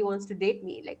because nobody wants to date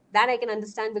me? Like that I can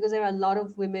understand because there are a lot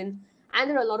of women and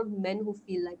there are a lot of men who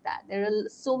feel like that. There are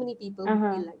so many people who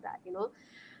uh-huh. feel like that, you know?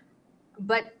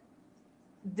 But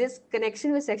this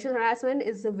connection with sexual harassment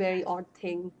is a very odd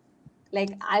thing.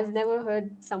 Like I've never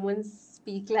heard someone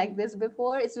speak like this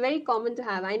before. It's very common to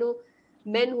have. I know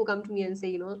men who come to me and say,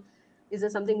 you know, is there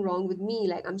something wrong with me?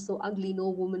 Like I'm so ugly, no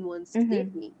woman wants to Mm-hmm.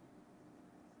 date me.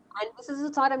 And this is a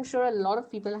thought I'm sure a lot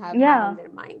of people have had on Yeah. their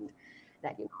mind,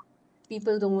 that, you know,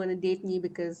 people don't want to date me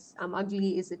because I'm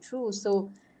ugly. Is it true?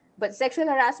 So, but sexual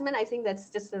harassment, I think that's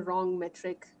just a wrong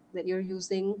metric that you're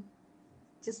using.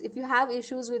 Just if you have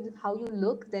issues with how you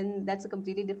look, then that's a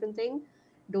completely different thing.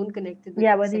 Don't connect it with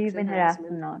Yeah, whether you've sexual been harassed or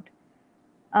harassment.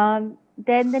 not.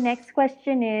 Then the next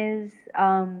question is,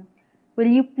 will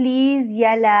you please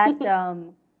yell at,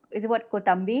 is it what,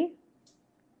 Kotambi?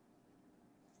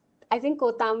 I think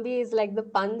Kotambi is like the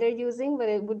pun they're using, but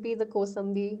it would be the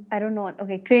Kosambi. I don't know.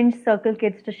 Okay, cringe circle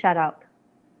kids to shut up.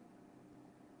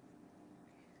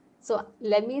 So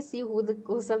let me see who the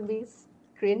Kosambi's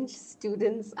cringe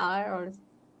students are. Or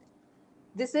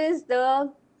this is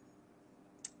the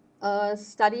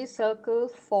study circle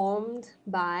formed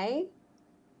by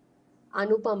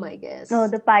Anupam, I No,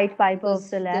 guess, the Pied Piper of because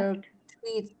the their left.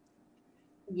 tweets.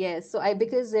 Yes, so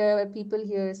because there are people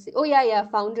here. Oh yeah,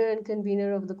 founder and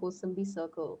convener of the Kosambi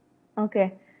Circle.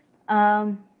 Okay.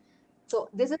 So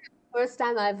this is the first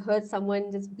time I've heard someone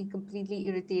just be completely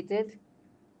irritated.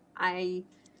 I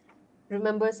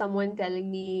remember someone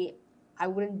telling me I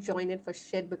wouldn't join it for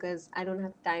shit because I don't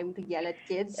have time to yell at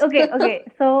kids. Okay.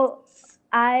 So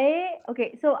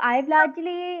I've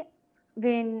largely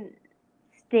been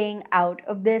staying out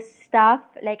of this stuff.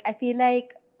 Like, I feel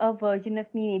like a version of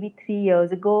me maybe 3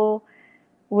 years ago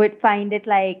would find it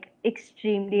like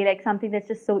extremely like something that's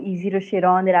just so easy to shit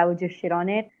on that I would just shit on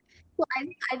it. So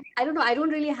I don't know. I don't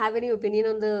really have any opinion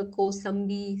on the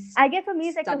Kosambi I guess for me,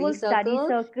 it's like the study whole study circle.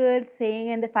 circle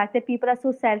thing and the fact that people are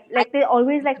so I like they're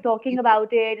always like talking agree with it.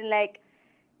 about it and like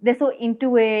they're so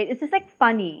into it. It's just like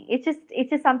funny. It's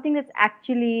just something that's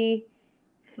actually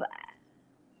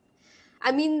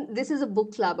I mean, this is a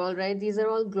book club, all right? These are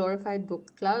all glorified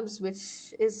book clubs,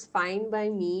 which is fine by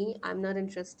me. I'm not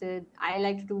interested. I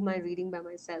like to do my reading by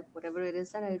myself, whatever it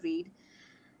is that I read.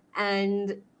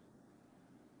 And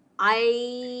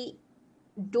I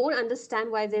don't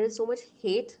understand why there is so much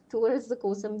hate towards the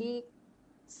Kosambi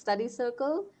study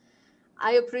circle.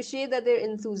 I appreciate that they're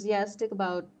enthusiastic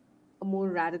about a more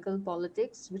radical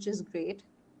politics, which is great.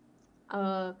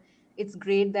 It's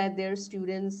great that their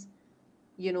students,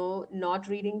 you know, not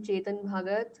reading Chetan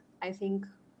Bhagat. I think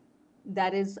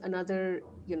that is another,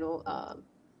 you know,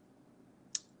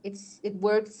 it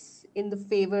works in the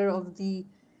favor of the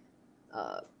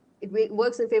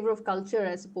works in favor of culture,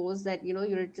 I suppose, that, you know,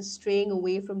 you're just straying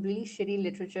away from really shitty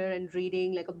literature and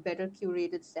reading like a better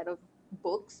curated set of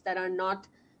books that are not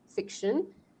fiction.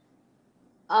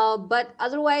 But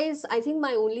otherwise, I think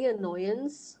my only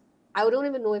annoyance, I don't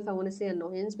even know if I want to say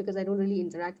annoyance because I don't really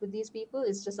interact with these people.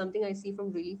 It's just something I see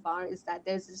from really far, is that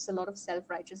there's just a lot of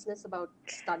self-righteousness about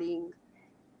studying,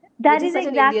 which that is is such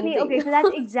an Indian exactly thing. okay. So that's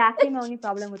exactly my only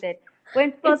problem with it.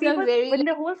 When for It's a people very when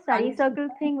the like whole study circle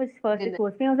thing was first in it.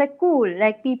 exposed to me, I was like, cool.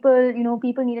 Like people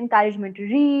need encouragement to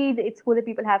read. It's cool that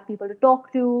people have people to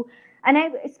talk to, and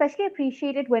I especially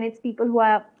appreciate it when it's people who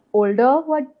are older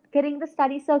who are getting the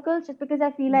study circles, just because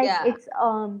I feel like Yeah, it's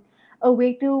a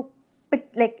way to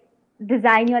like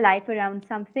design your life around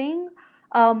something,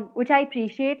 which I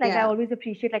appreciate. Like I yeah. always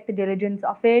appreciate like the diligence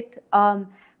of it.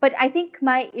 But I think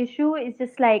my issue is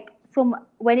just like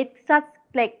when it starts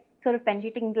like sort of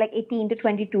penetrating like 18 to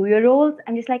 22-year-olds,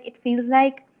 I'm just like it feels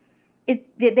like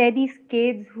they're these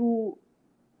kids who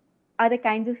are the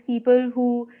kinds of people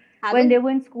who when they Haven't were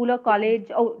in school or college,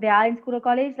 oh they are in school or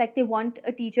college, like they want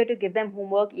a teacher to give them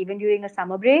homework even during a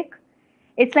summer break.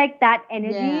 It's like that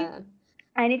energy, Yeah.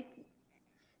 and it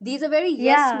These are very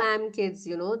yes yeah, ma'am kids,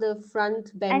 the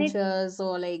front and it benchers,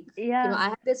 or like, yeah. I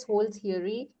had this whole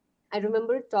theory. I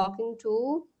remember talking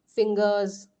to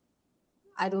Fingers.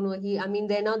 I don't know, I mean,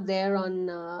 they're not there on,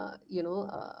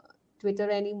 Twitter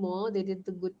anymore. They did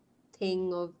the good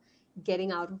thing of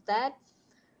getting out of that.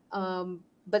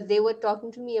 But they were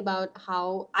talking to me about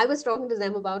how I was talking to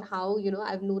them about how,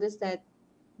 I've noticed that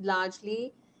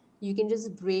largely you can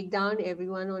just break down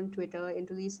everyone on Twitter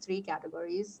into these three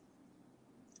categories.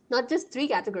 Not just three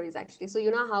categories, actually. So,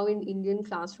 you know how in Indian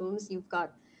classrooms you've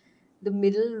got the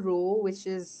middle row, which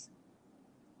is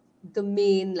the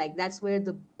main, like that's where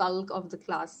the bulk of the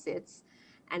class sits.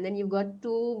 And then you've got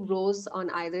two rows on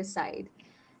either side.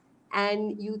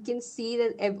 And you can see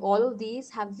that all of these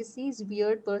have just these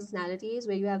weird personalities,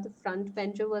 where you have the front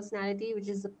bencher personality, which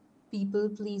is the people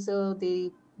pleaser.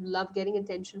 They love getting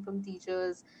attention from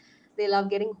teachers, they love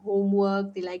getting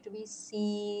homework, they like to be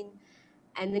seen.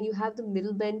 And then you have the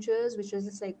middle benchers, which is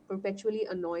just like perpetually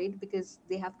annoyed because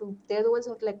they're the ones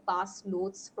who have to like pass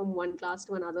notes from one class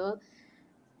to another.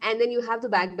 And then you have the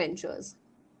backbenchers,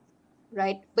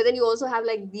 right? But then you also have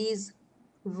like these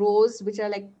rows which are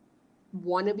like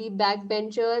wannabe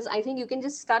backbenchers. I think you can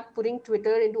just start putting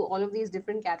Twitter into all of these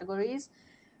different categories,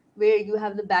 where you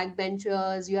have the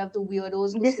backbenchers, you have the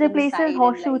weirdos who This sit on the replaces side, and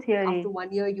horseshoe like after theory.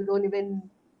 1 year you don't even.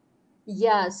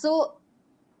 Yeah, so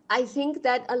I think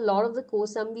that a lot of the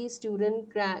Kosambi student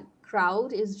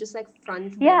crowd is just like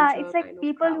front Yeah, it's bencher like kind of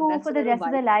people crowd. who, That's for the the kind of rest of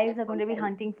vibe their I lives, get are going from to be them.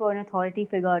 hunting for an authority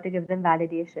figure to give them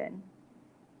validation.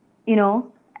 You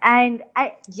know, and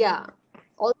Yeah.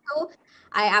 Also,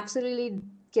 I absolutely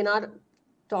cannot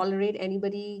tolerate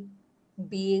anybody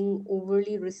being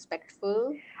overly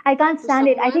respectful I can't to stand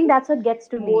it. I someone think that's what gets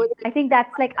to more me. than. I think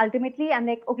that's like ultimately, I'm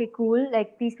like, okay, cool.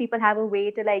 Like these people have a way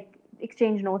to like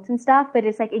exchange notes and stuff, but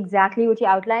it's like exactly what you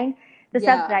outlined. The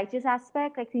Yeah. self-righteous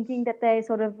aspect, like thinking that they're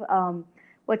sort of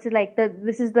what's it like?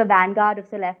 This is the vanguard of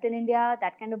the left in India,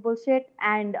 that kind of bullshit.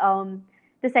 And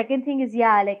the second thing is,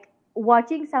 yeah, like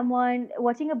watching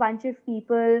a bunch of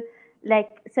people,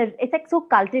 like, so it's like so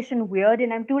cultish and weird,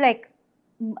 and I'm too like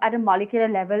at a molecular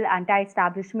level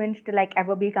anti-establishment to like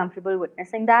ever be comfortable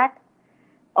witnessing that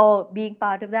or being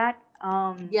part of that.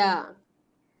 Yeah.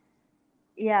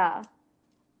 Yeah,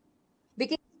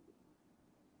 Because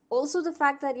also the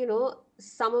fact that,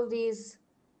 some of these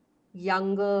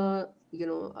younger,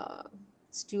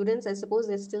 students, I suppose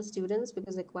they're still students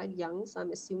because they're quite young. So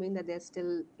I'm assuming that they're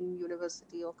still in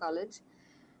university or college.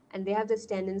 And they have this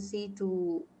tendency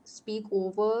to speak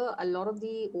over a lot of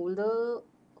the older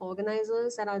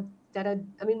organizers that are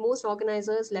I mean, most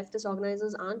organizers, leftist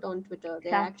organizers, aren't on Twitter.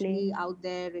 They're exactly. actually out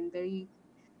there in very.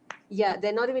 Yeah,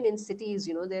 they're not even in cities,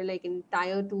 they're like in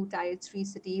tier 2, tier 3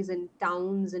 cities and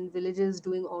towns and villages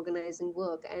doing organizing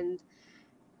work. And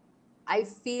I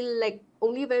feel like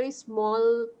only a very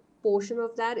small portion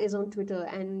of that is on Twitter,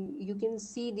 and you can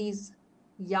see these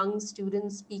young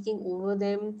students speaking over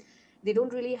them. They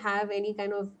don't really have any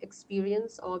kind of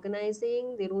experience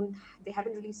organizing. They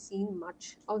haven't really seen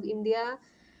much of India.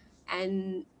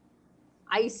 And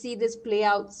I see this play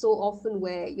out so often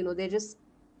where, they're just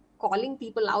calling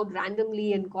people out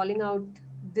randomly and calling out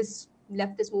this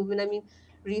leftist movement. I mean,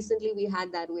 recently we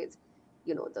had that with,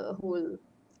 the whole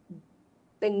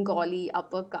Bengali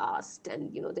upper caste,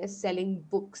 and they're selling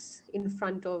books in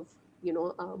front of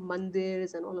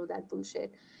mandirs and all of that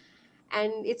bullshit.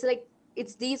 And it's like,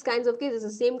 it's these kinds of kids. It's the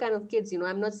same kind of kids.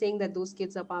 I'm not saying that those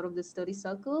kids are part of this study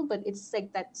circle, but it's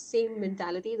like that same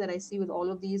mentality that I see with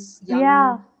all of these young,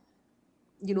 Yeah,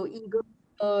 eager,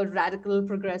 radical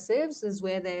progressives, is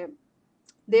where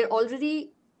they're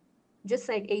already just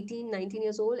like 18, 19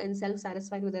 years old and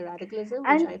self-satisfied with their radicalism,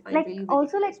 which and I find like really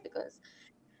also like ridiculous. Because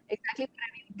exactly what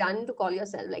have you done to call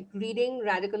yourself? Like, reading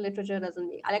radical literature doesn't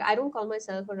make, like, I don't call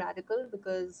myself a radical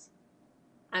because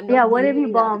I'm yeah, not what doing have you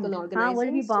any radical bombed? Huh? What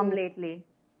have organizing. you bombed So lately?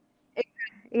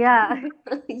 Yeah.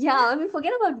 yeah, I mean,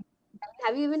 forget about.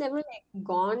 Have you even ever like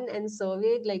gone and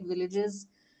surveyed like villages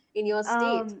in your state?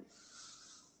 um,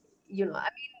 I mean,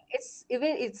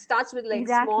 it starts with like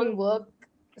small exactly. work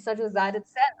such as that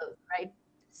itself, right?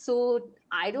 So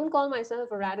I don't call myself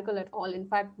a radical at all. In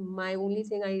fact, my only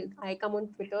thing, I come on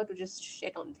Twitter to just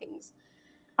shit on things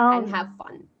and Um, have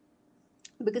fun.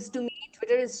 Because to me,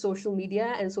 Twitter is social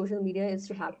media, and social media is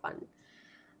to have fun.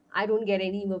 I don't get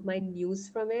any of my news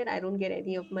from it. I don't get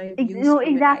any of my views no, from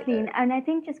it exactly. And either. and I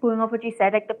think just going off what you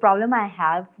said, like the problem I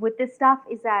have with this stuff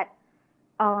is that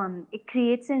it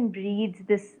creates and breeds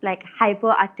this like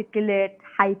hyper articulate,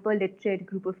 hyper literate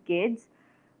group of kids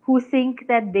who think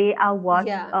that they are what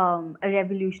Yeah. a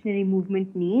revolutionary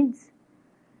movement needs.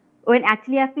 When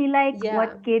actually I feel like Yeah.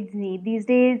 what kids need these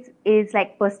days is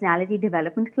like personality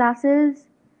development classes.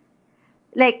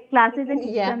 Like classes that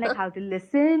teach them Yeah. like how to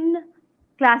listen.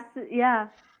 Classes, yeah.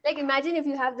 Like imagine if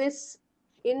you have this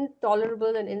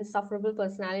intolerable and insufferable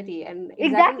personality, and exactly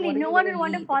Exactly. what are No you one gonna will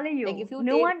want to lead? follow Like you. if you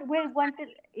No take, one will want to,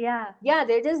 yeah. yeah,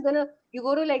 they're just gonna, you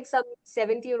go to like some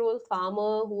 70-year-old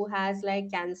farmer who has like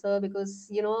cancer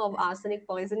because, of arsenic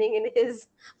poisoning in his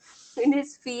in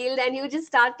his field, and you just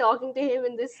start talking to him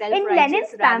in this In self-righteous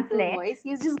Lenin's radical pamphlet, voice.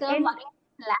 He's just gonna in fucking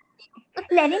slap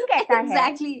Lenin कहता you. है.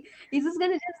 Exactly. He's just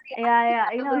gonna just say, Yeah,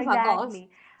 "Shut up and fuck off." exactly.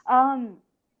 Um,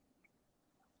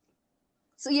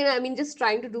 So, I mean, just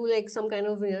trying to do like some kind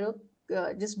of,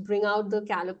 just bring out the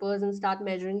calipers and start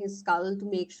measuring his skull to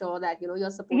make sure that, you're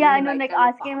supporting yeah, the right like kind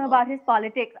of asking him farmer. about his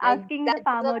politics, Like, asking the that was a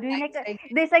farmer, doing like, nice, like,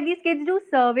 there's like these kids do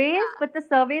surveys, yeah, but the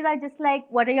surveys are just like,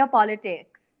 what are your politics?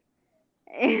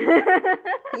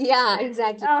 yeah,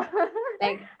 exactly. Uh,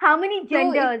 Like, how many so it's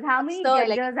genders? How many absurd.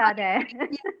 Like, genders are there?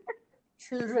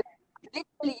 children,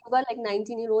 literally, you got like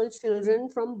 19-year-old children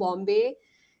from Bombay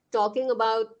talking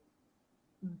about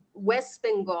West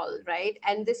Bengal, right?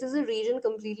 And this is a region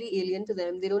completely alien to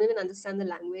them. They don't even understand the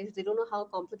language. They don't know how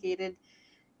complicated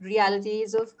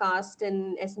realities of caste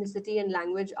and ethnicity and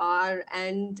language are.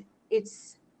 And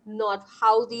it's not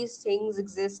how these things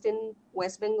exist in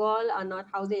West Bengal, are not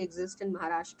how they exist in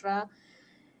Maharashtra.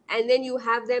 And then you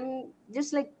have them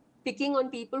just like picking on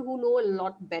people who know a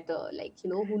lot better, like, who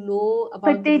know But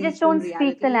about the they just regional don't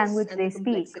speak the realities language and the they speak,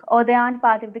 complexity. or they aren't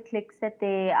part of the cliques that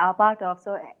they are part of.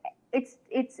 So it's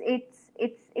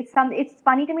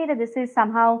funny to me that this is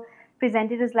somehow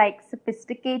presented as like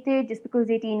sophisticated just because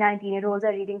 18, 19-year-olds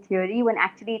are reading theory, when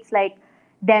actually it's like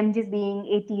them just being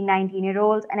 18,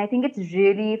 19-year-olds. And I think it's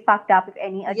really fucked up if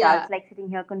any Yeah, adults like sitting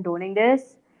here condoning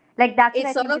this. Like that's what it's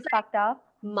I sort think of is fucked up.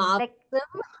 like Like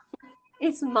Marvel.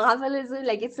 It's Marvelism,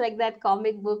 like it's like that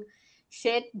comic book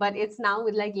shit, but it's now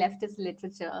with like leftist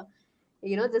literature.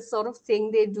 This sort of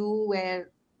thing they do where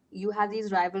you have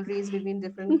these rivalries between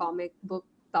different comic book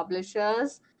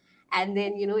publishers. And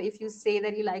then, if you say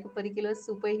that you like a particular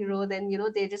superhero, then,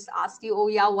 they just ask you, oh,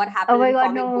 yeah, what oh happened my in god,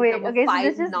 comic no, book wait. number Okay, so five?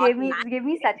 this just Not gave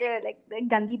me such a like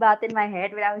gandhi baat in my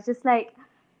head where I was just like,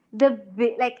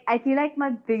 like I feel like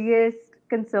my biggest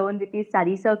concern with these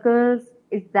study circles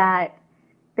is that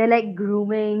they're like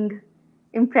grooming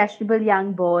impressionable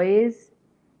young boys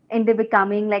into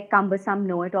becoming like cumbersome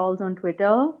know-it-alls on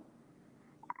Twitter.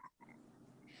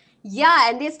 yeah,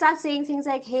 and they start saying things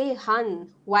like, hey, hun,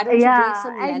 why don't you read Yeah,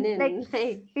 some and like, Lenin?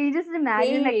 Like, can you just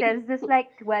imagine like hey, there's this like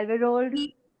 12-year-old.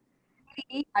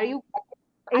 sweetie, are you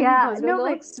Yeah, no, Bhadralok,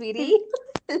 but sweetie?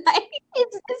 Like,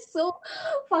 it's just so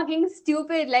fucking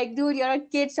stupid. Like, dude, you're a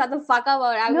kid, shut the fuck up, or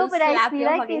I no, will but I slap feel your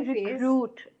like they fucking face.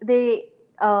 recruit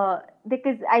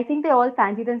because I think they all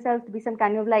fancy themselves to be some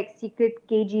kind of like secret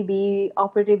KGB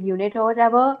operative unit or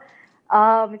whatever,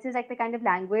 which is like the kind of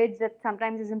language that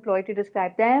sometimes is employed to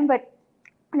describe them. But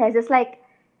there's just like,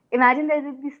 imagine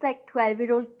there's this like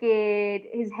 12-year-old kid,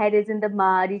 his head is in the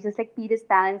mud, he's just like peed his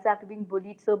pants after being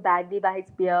bullied so badly by his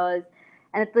peers.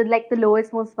 And at the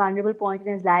lowest, most vulnerable point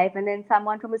in his life, and then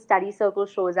someone from a study circle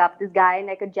shows up, this guy in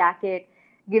like a jacket,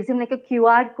 gives him like a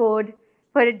QR code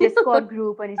for a Discord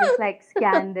group, and he's just like,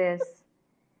 scan this,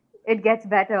 it gets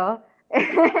better.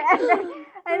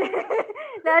 And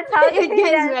that's how It they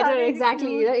gets that's how better, they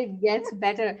exactly. recruit. It gets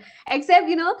better. Except,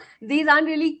 these aren't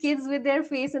really kids with their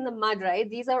face in the mud, right?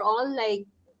 These are all like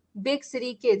big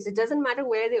city kids. It doesn't matter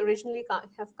where they originally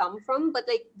have come from, but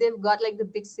like they've got like the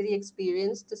big city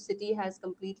experience. The city has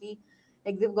completely,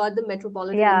 like, they've got the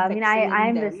metropolitan Yeah, I mean, infection in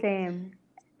I'm the them. same.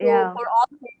 So Yeah, for all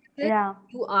purposes, yeah.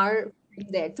 you are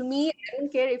there. To me, I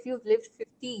don't care if you've lived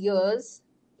 50 years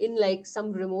in like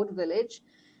some remote village.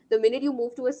 The minute you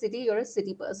move to a city, you're a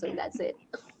city person. That's it.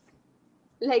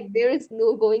 Like there is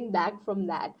no going back from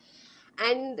that.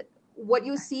 And what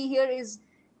you see here is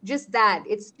just that.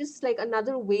 It's just like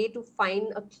another way to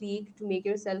find a clique to make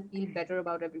yourself feel better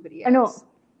about everybody No, else.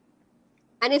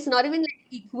 And it's not even like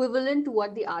equivalent to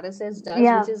what the RSS does,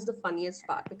 yeah. which is the funniest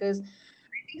part, because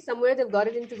I think somewhere they've got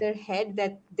it into their head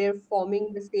that they're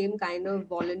forming the same kind of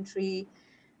voluntary,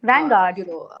 uh, Vanguard. you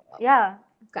know, Yeah.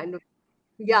 kind of,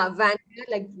 yeah, vanguard,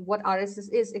 like what RSS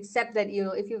is, except that,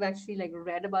 if you've actually like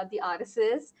read about the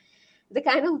RSS, the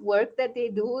kind of work that they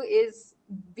do is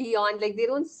beyond. Like they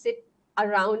don't sit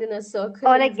around in a circle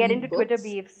Or and like get read into Twitter books.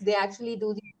 beefs They actually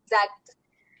do the exact,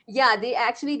 yeah, they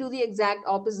actually do the exact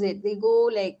opposite. They go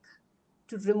like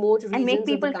to remote and make regions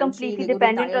of the people country. completely They go to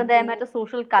dependent tier on them 2, at a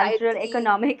social, tier cultural, 3.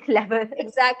 economic level.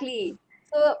 Exactly.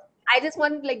 So I just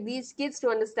want like these kids to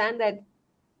understand that,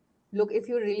 look, if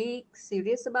you're really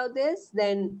serious about this,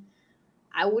 then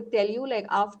I would tell you, like,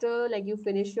 after like you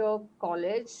finish your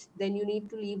college, then you need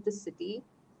to leave the city.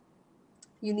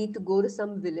 You need to go to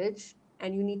some village,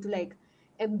 and you need to like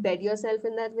embed yourself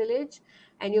in that village,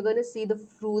 and you're going to see the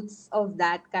fruits of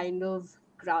that kind of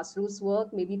grassroots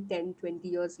work maybe 10, 20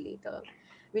 years later,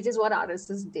 which is what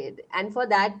RSS did. And for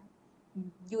that,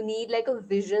 you need like a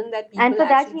vision that And people for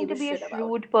that, actually you need give to a be a shit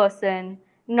about. shrewd person,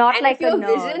 not And if like a your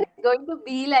vision nerd. is going to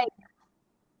be like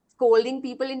scolding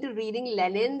people into reading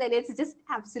Lenin, then it's just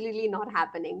absolutely not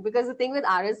happening. Because the thing with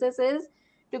RSS is,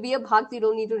 to be a bhakt, you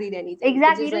don't need to read anything,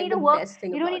 which Exactly. is like the best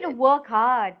thing You don't need about to it. work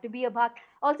hard to be a bhakt.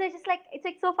 Also, it's just like, it's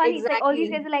like so funny. It's like all these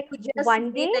guys Exactly. are like, You just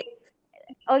one need day, like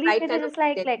all these right guys are kind of just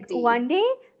like identity. one day,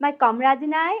 my comrades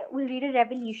and I will read a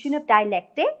revolution of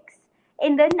dialectics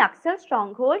in the Naxal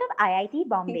stronghold of IIT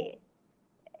Bombay.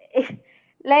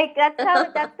 Like that's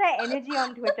the energy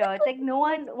on Twitter. It's like no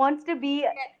one wants to be.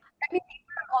 I mean,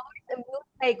 people are always amused,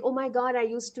 like, oh my God, I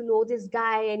used to know this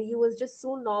guy and he was just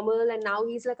so normal and now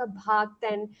he's like a bhakt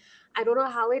and I don't know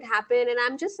how it happened. And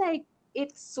I'm just like,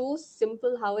 it's so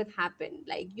simple how it happened.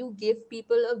 Like, you give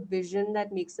people a vision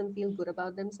that makes them feel good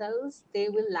about themselves, they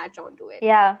will latch onto it.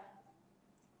 Yeah.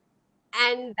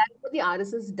 And that's what the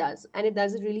RSS does. And it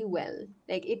does it really well.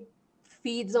 Like, it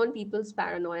feeds on people's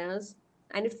paranoias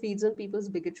and it feeds on people's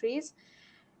bigotries.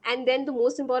 And then the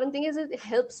most important thing is it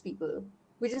helps people,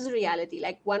 which is a reality.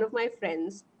 Like, one of my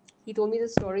friends, he told me the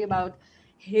story about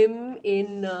him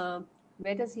in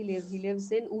where does he live? He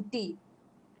lives in Uti,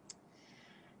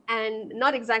 and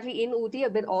not exactly in Uti, a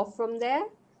bit off from there.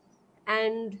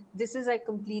 And this is a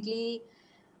completely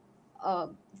uh,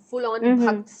 full-on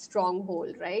Mm-hmm. Bhakt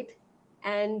stronghold, right?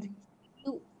 And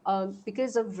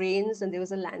because of rains and there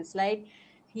was a landslide,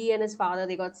 he and his father,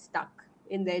 they got stuck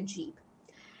in their jeep,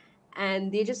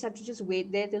 and they just had to just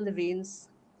wait there till the rains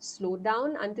slowed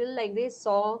down, until like they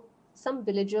saw some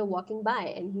villager walking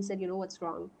by, and he said, you know, what's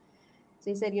wrong? So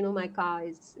he said, you know, my car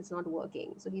is it's not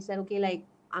working. So he said, okay, like,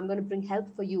 I'm going to bring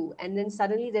help for you. And then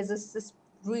suddenly there's this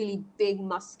really big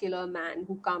muscular man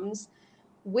who comes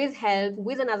with help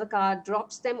with another car,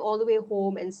 drops them all the way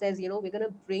home, and says, you know, we're going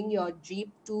to bring your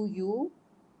jeep to you,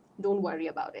 don't worry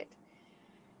about it.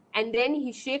 And then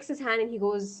he shakes his hand and he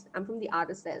goes, I'm from the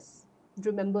RSS.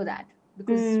 Remember that,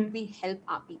 because Mm. we help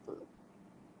our people.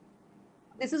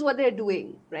 This is what they're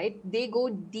doing, right? They go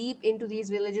deep into these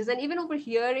villages. And even over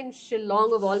here in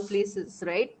Shillong, of all places,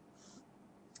 right?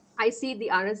 I see the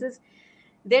RSS,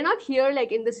 they're not here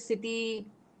like in the city,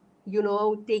 you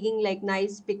know, taking like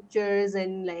nice pictures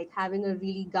and like having a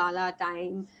really gala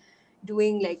time,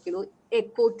 doing like, you know,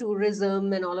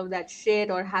 ecotourism and all of that shit,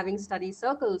 or having study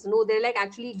circles. No, they're like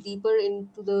actually deeper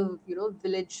into the, you know,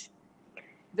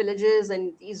 villages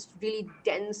and these really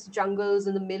dense jungles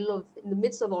in the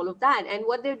midst of all of that. And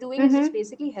what they're doing is just Mm-hmm.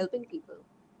 basically helping people.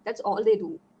 That's all they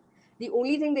do. The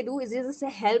only thing they do is just say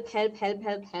help, help, help,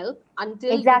 help, help,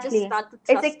 until you just Exactly. start to It's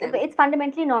trust like them. it's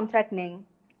fundamentally non-threatening.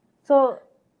 So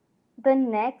the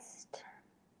next,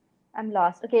 I'm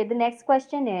lost. Okay, the next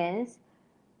question is,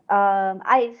 um,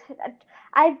 I,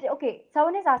 okay.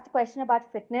 Someone has asked a question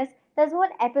about fitness. There's one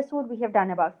episode we have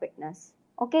done about fitness.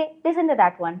 Okay, listen to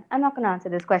that one. I'm not going to answer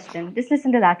this question. Just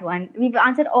listen to that one. We've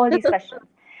answered all these questions.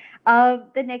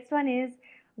 The next one is,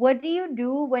 what do you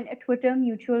do when a Twitter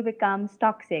mutual becomes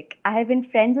toxic? I have been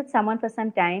friends with someone for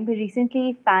some time, but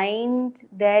recently find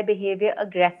their behavior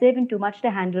aggressive and too much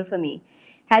to handle for me.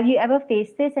 Have you ever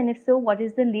faced this? And if so, what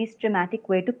is the least dramatic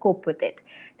way to cope with it?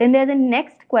 Then there's a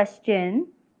next question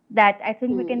that I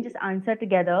think we can Hmm. just answer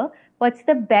together. What's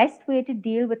the best way to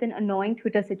deal with an annoying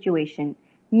Twitter situation?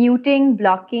 Muting,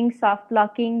 blocking, soft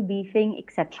blocking, beefing,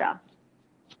 etc.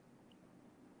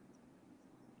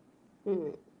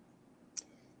 Hmm.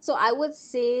 So I would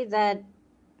say that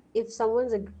if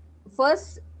someone's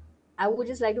first, I would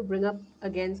just like to bring up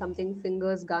again something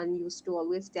Fingers Gun used to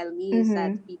always tell me, is Mm-hmm.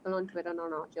 that people on Twitter are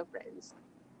not your friends.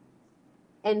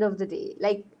 End of the day,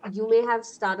 like, you may have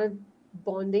started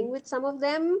bonding with some of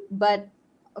them, but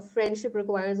a friendship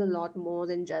requires a lot more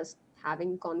than just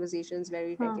having conversations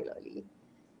very Huh. regularly.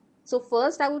 So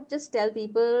first, I would just tell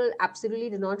people, absolutely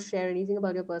do not share anything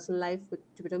about your personal life with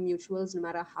Twitter mutuals, no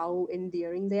matter how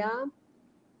endearing they are,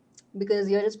 because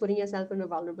you're just putting yourself in a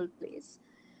vulnerable place.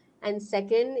 And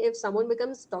second, if someone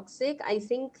becomes toxic, I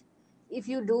think if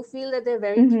you do feel that they're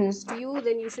very Mm-hmm. close to you,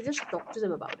 then you should just talk to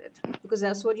them about it, because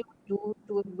that's what you do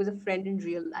with a friend in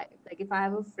real life. Like, if I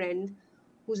have a friend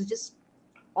who's just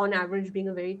on average being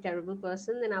a very terrible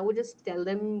person, then I would just tell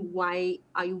them, why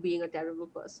are you being a terrible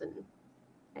person?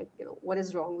 Like, you know, what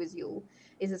is wrong with you?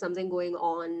 Is there something going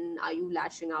on? Are you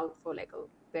lashing out for like a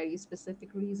very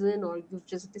specific reason, or you've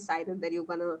just decided that you're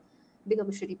gonna become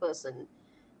a shitty person?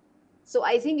 So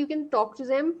I think you can talk to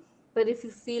them, but if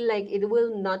you feel like it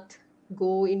will not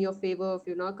go in your favor, if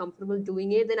you're not comfortable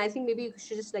doing it, then I think maybe you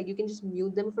should just like you can just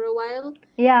mute them for a while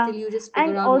Yeah. till you just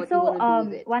figure And out what you also, want to do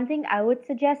with it. one thing I would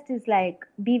suggest is like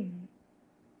be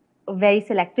very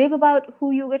selective about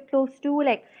who you get close to.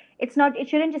 Like, it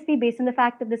shouldn't just be based on the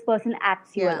fact that this person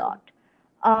acts you a Yeah. lot.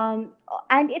 Um,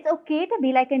 and it's okay to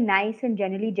be like a nice and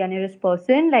generally generous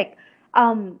person. Like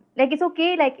it's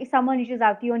okay, like if someone reaches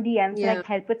out to you on DM for Yeah. like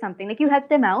help with something, like you help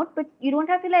them out, but you don't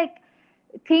have to like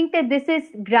think that this is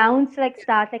grounds to like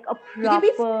start like a You can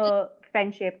be, proper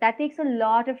friendship. That takes a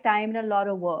lot of time and a lot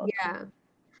of work. yeah.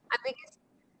 I think it's,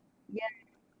 yeah.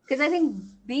 Because I think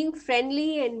being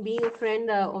friendly and being a friend,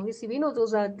 obviously, we know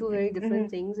those are two very Hmm. different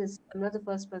things. I'm not the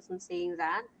first person saying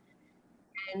that.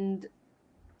 And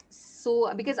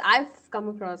so, because I've come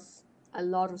across a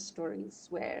lot of stories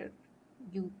where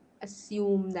you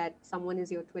assume that someone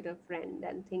is your Twitter friend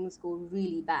and things go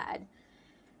really bad,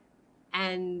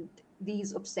 and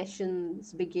these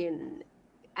obsessions begin.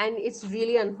 And it's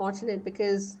really unfortunate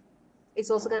because it's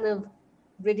also kind of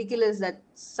ridiculous that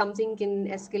something can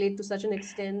escalate to such an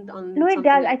extent No, on it something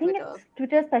does. I like think Twitter. it's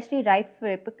Twitter especially right for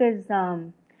it because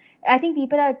I think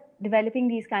people are developing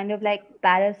these kind of like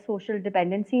parasocial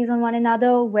dependencies on one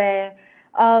another where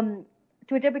um,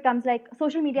 Twitter becomes like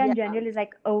social media in Yeah, general is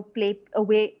like a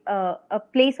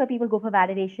place where people go for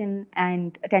validation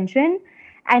and attention.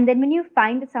 And then when you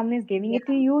find that someone is giving it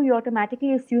to yeah, you, you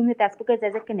automatically assume that that's because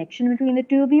there's a connection between the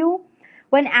two of you.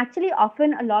 When actually,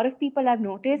 often a lot of people I've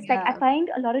noticed, like I yeah, find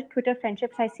a lot of Twitter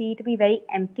friendships I see to be very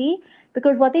empty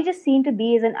because what they just seem to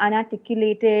be is an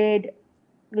unarticulated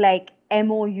like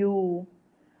MOU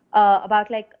about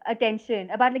like attention,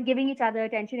 about like giving each other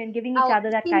attention and giving each I've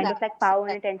other that seen kind that. of like I've seen power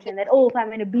and that. attention that, oh, if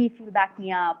I'm in a beef, you'll back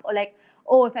me up, or like,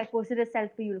 oh, if I posted a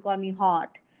selfie, you'll call me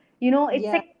hot. You know,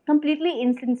 it's Yeah, like completely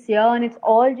insincere and it's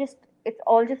all just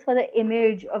for the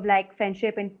image of like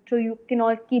friendship and so you can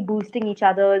all keep boosting each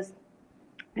other's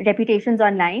reputations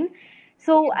online.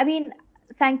 So, I mean,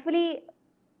 thankfully,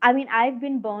 I mean, I've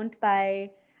been burned by,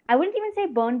 I wouldn't even say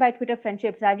burned by Twitter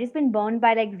friendships. I've just been burned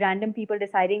by like random people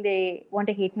deciding they want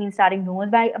to hate me and starting rumors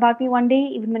about me one day,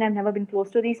 even when I've never been close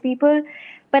to these people.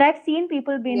 But I've seen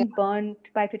people yeah, being burned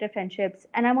by Twitter friendships.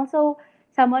 And I'm also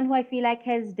someone who I feel like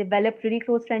has developed really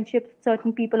close friendships with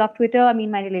certain people off Twitter. I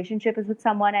mean, my relationship is with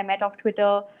someone I met off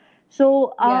Twitter.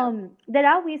 So yeah, there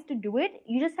are ways to do it.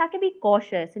 You just have to be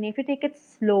cautious and you have to take it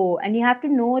slow and you have to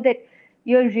know that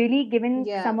you're really giving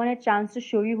yeah, someone a chance to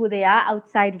show you who they are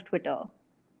outside of Twitter.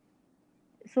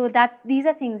 So that these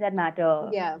are things that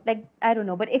matter. yeah, Like I don't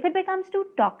know, but if it becomes too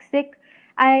toxic,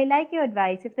 I like your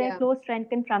advice. If they're a yeah. close friend,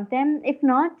 confront them. If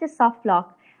not, just soft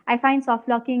block. I find soft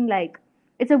blocking like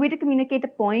it's a way to communicate a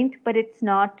point, but it's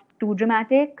not too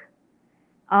dramatic.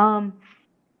 Um,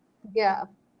 Yeah.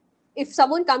 If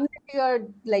someone comes into your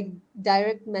like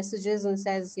direct messages and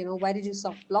says, why did you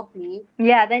soft block me?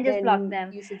 yeah, then just block Then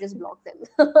them. you should just block them.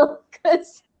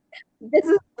 Because this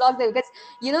is block them. Because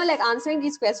like answering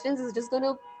these questions is just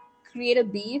gonna create a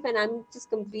beef, and I'm just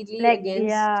completely Like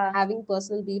against yeah, having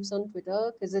personal beefs on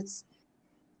Twitter because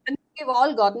we've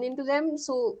all gotten into them,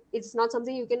 so it's not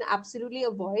something you can absolutely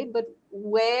avoid, but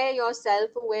where you're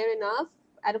self-aware enough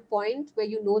at a point where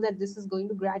you know that this is going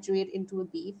to graduate into a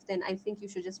beef, then I think you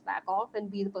should just back off and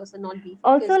be the person not beefing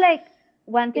also because like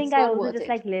one thing it's I not also worth just it.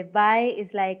 like live by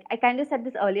is like I kind of said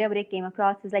this earlier but it came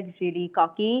across as like really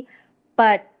cocky,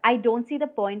 but I don't see the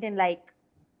point in like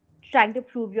trying to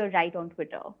prove you're right on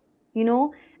Twitter. You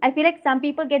know, I feel like some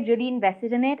people get really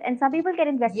invested in it and some people get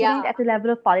invested Yeah, in it at the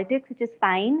level of politics, which is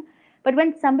fine. But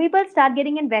when some people start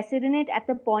getting invested in it at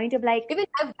the point of like even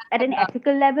I've done at an that.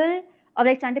 ethical level of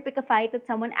like trying to pick a fight that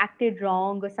someone acted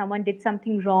wrong or someone did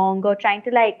something wrong or trying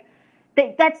to like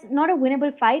that's not a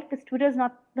winnable fight because Twitter is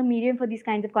not the medium for these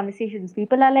kinds of conversations.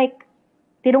 People are like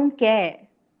they don't care,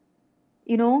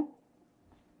 you know.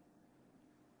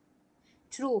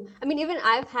 True. I mean, even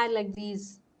I've had like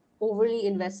these overly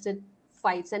invested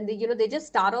fights, and they just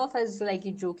start off as like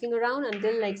you joking around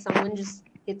until like someone just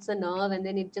hits a nerve, and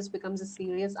then it just becomes a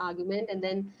serious argument. And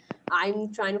then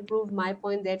I'm trying to prove my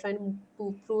point, they're trying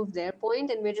to prove their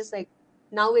point, and we're just like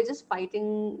now we're just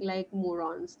fighting like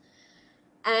morons.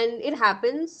 And it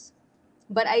happens,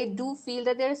 but I do feel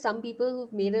that there are some people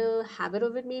who've made a habit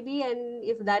of it, maybe. And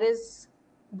if that is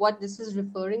what this is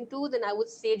referring to, then I would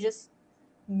say just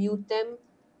mute them,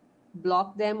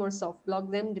 block them, or soft block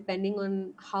them, depending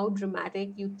on how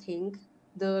dramatic you think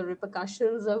the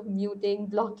repercussions of muting,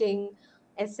 blocking,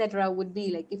 etc. would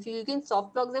be. Like if you can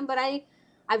soft block them, but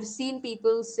I've seen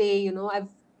people say, I've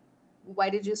why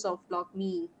did you soft block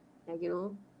me? Like,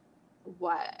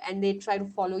 why? And they try to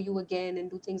follow you again and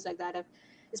do things like that.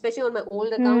 especially on my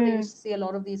old account, I used to see a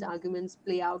lot of these arguments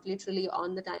play out literally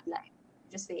on the timeline,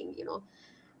 just saying,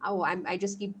 oh, I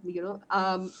just keep,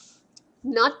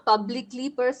 not publicly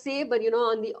per se, but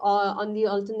on the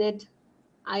alternate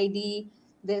ID,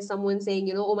 there's someone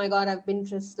saying, oh my God, I've been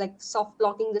just like soft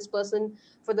blocking this person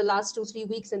for the last 2-3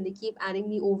 weeks, and they keep adding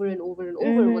me over and over and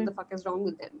over. What the fuck is wrong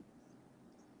with them?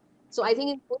 So I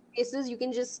think in both cases, you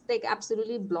can just like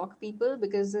absolutely block people,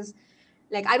 because there's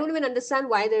like, I don't even understand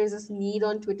why there is this need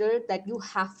on Twitter that you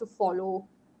have to follow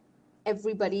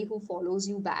everybody who follows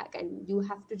you back, and you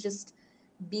have to just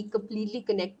be completely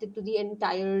connected to the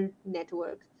entire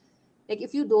network. Like,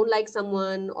 if you don't like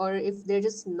someone, or if they're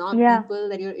just not Yeah. people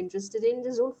that you're interested in,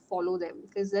 just don't follow them,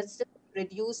 because that's just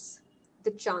reduce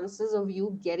the chances of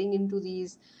you getting into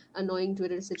these annoying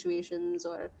Twitter situations,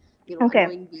 or Okay.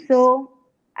 annoying beefs. So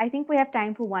I think we have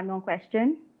time for one more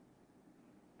question.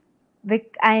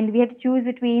 And we have to choose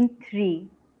between 3.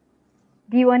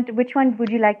 Which one would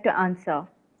you like to answer?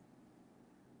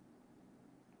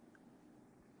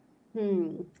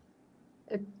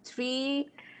 Three.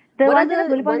 The What are ones that are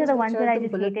the bullet points are the ones ones which that are I the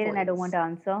just bullet hated and I don't want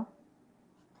points? to answer.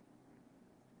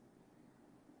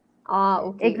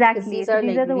 Okay. Because Exactly. these So are these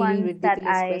like are the really ones that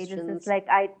ridiculous this is questions. like,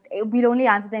 we'll only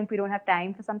answer them if we don't have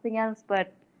time for something else,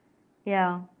 but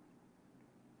yeah.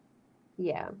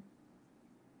 Yeah.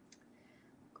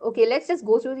 Okay, let's just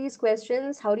go through these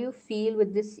questions. How do you feel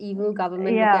with this evil government?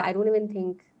 Okay, Yeah. I don't even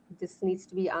think this needs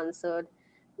to be answered.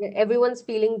 Everyone's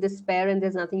feeling despair, and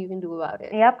there's nothing you can do about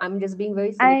it. Yep. I'm just being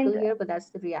very cynical And here, but that's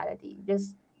the reality.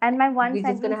 my one We're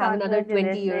just gonna sentence have another answer to 20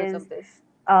 this years is of this.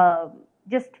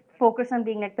 just focus on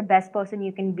being like the best person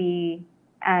you can be,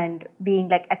 and being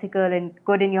like ethical and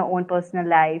good in your own personal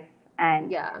life,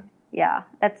 and Yeah.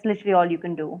 that's literally all you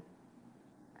can do.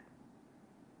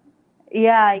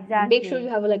 Yeah, exactly. Make sure you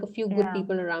have like a few good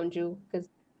people around you, because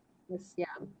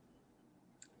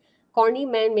corny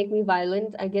men make me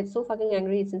violent. I get so fucking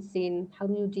angry, it's insane. How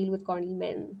do you deal with corny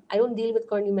men? I don't deal with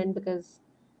corny men because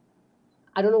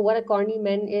I don't know what a corny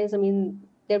man is. I mean,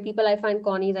 there are people I find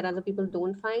corny that other people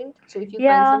don't find. So if you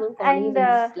find someone corny, and then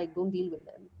just like don't deal with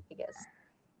them, I guess.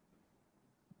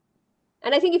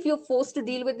 And I think if you're forced to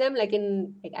deal with them, like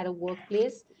at a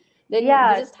workplace, then you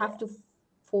just have to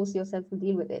force yourself to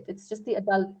deal with it. It's just the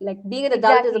adult, like being an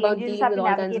adult is exactly, and about you just dealing have with to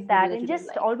all kinds navigate of people that, that and you don't just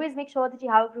like. always make sure that you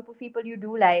have a group of people you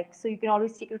do like, so you can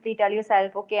always secretly tell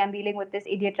yourself, okay, I'm dealing with this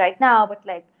idiot right now, but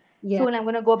like Yeah. soon I'm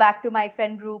gonna go back to my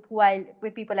friend group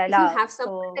with people I If you love, have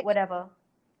someone so that whatever.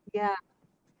 Yeah.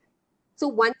 So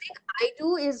one thing I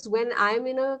do is when I'm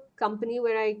in a company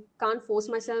where I can't force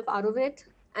myself out of it,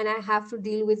 and I have to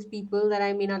deal with people that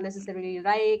I may not necessarily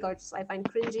like, or just I find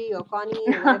cringy or corny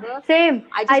or whatever, Same.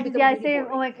 I just become really Same. Oh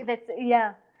boring. my god, that's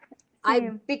I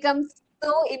same. become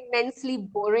so immensely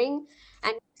boring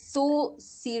and so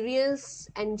serious,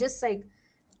 and just like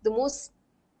the most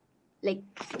like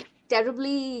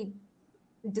terribly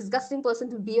disgusting person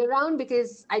to be around,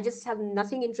 because I just have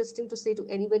nothing interesting to say to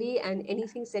anybody, and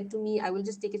anything said to me, I will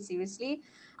just take it seriously.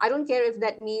 I don't care if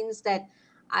that means that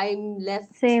I'm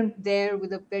left Same. there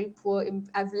with a very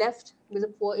I've left with a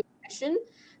poor impression,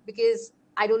 because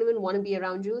I don't even want to be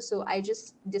around you. So I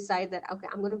just decide that, okay,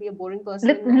 I'm going to be a boring person.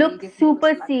 I will Look give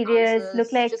super monosyllabic serious,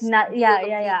 look answers, like just be a complete.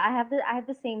 I have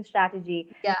the same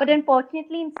strategy. Yeah. But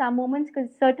unfortunately in some moments, because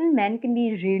certain men can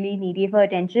be really needy for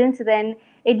attention, so then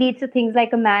it leads to things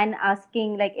like a man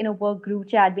asking, like in a work group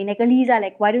chat, being like, Aliza,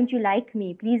 like, why don't you like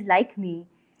me, please like me.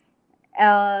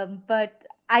 But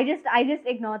I just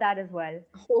ignore that as well.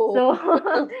 So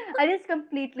I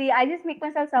just make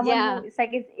myself someone who, it's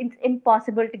like it's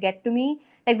impossible to get to me.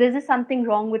 Like there's just something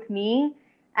wrong with me,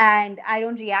 and I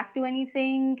don't react to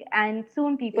anything. And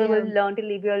soon people will learn to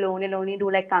leave you alone and only do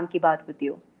like Kam Ki Baat with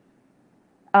you.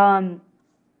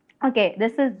 Okay,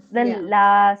 this is the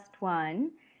last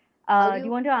one. Do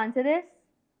you want to answer this?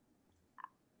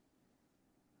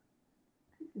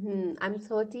 I'm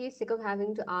 30, sick of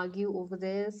having to argue over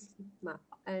this. My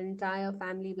entire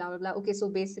family, blah, blah, blah. Okay, so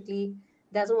basically,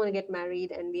 doesn't want to get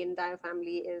married, and the entire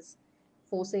family is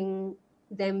forcing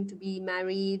them to be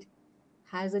married,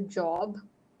 has a job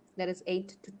that is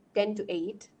 10 to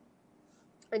 8,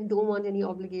 and don't want any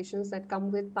obligations that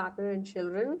come with partner and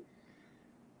children.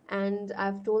 And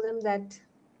I've told them that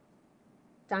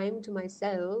time to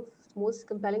myself, most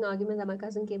compelling argument that my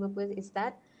cousin came up with is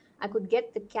that I could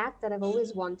get the cat that I've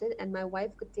always wanted, and my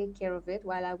wife could take care of it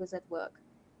while I was at work.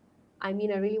 I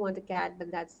mean, I really want a cat,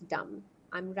 but that's dumb.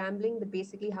 I'm rambling, but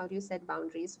basically, how do you set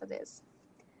boundaries for this?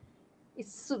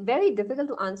 It's very difficult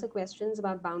to answer questions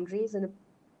about boundaries in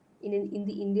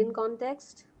the Indian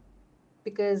context,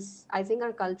 because I think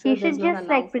our He culture does should not just allow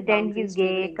like for pretend he's boundaries to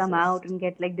even gay, come out exist. and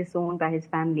get like disowned by his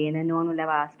family, and then no one will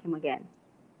ever ask him again.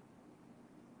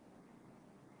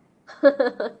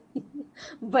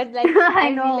 But like,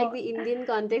 I I feel like know. the Indian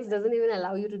context doesn't even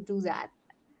allow you to do that.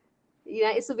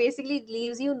 Yeah, so basically it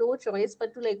leaves you no choice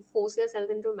but to like force yourself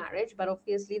into marriage, but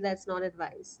obviously that's not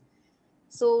advice.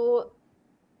 So,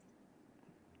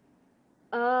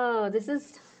 this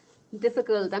is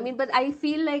difficult. I mean, but I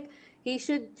feel like he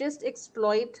should just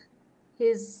exploit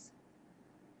his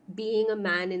being a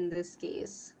man in this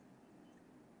case,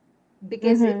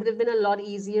 because it Mm-hmm. would have been a lot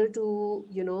easier to,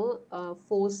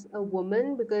 force a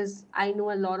woman, because I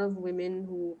know a lot of women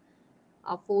who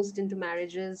are forced into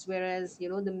marriages, whereas,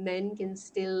 the men can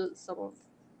still sort of,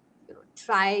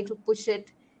 try to push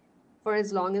it for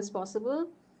as long as possible.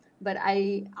 But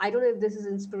I don't know if this is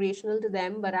inspirational to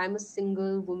them, but I'm a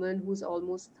single woman who's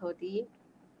almost 30,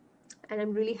 and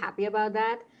I'm really happy about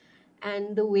that.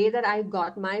 And the way that I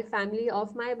got my family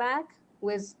off my back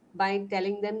was by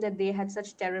telling them that they had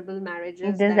such terrible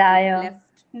marriages that it Desire.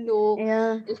 left no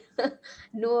Yeah.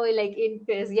 no like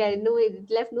interest. Yeah, no, it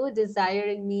left no desire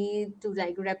in me to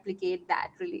like replicate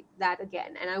that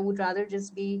again. And I would rather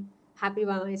just be happy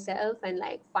by myself and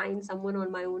like find someone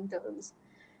on my own terms.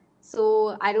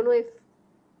 So I don't know if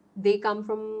they come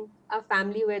from a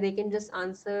family where they can just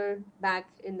answer back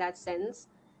in that sense,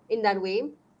 in that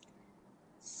way.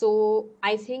 So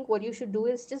I think what you should do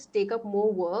is just take up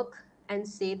more work and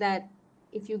say that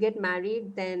if you get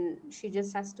married, then she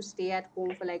just has to stay at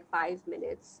home for like 5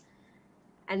 minutes.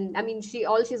 And I mean,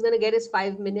 all she's gonna get is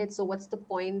 5 minutes. So what's the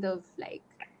point of like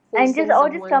And forcing just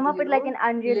someone come to, up with like an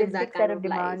live unrealistic that set kind of of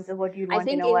life? demands of what you'd I want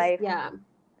in think a wife yeah,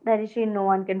 that no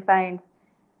one can find.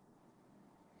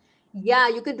 yeah,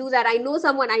 you could do that. I know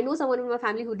someone in my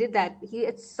family who did that. He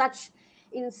had such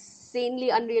insanely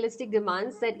unrealistic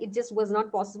demands that it just was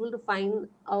not possible to find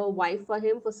a wife for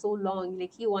him for so long.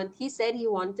 Like he said he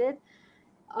wanted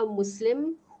a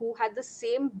Muslim who had the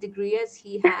same degree as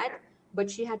he had, but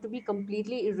she had to be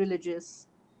completely irreligious.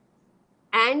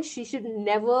 And she should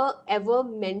never ever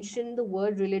mention the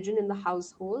word religion in the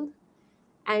household.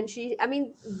 And I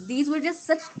mean, these were just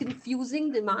such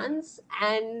confusing demands.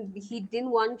 And he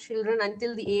didn't want children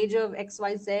until the age of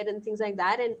XYZ and things like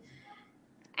that.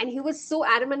 And he was so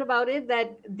adamant about it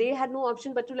that they had no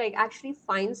option but to like actually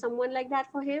find someone like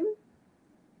that for him,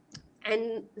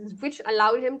 and which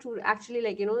allowed him to actually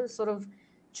like sort of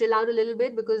chill out a little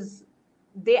bit, because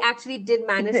they actually did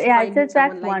manage to Yeah, find it's him just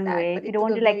someone that's like one that, way. but If you it don't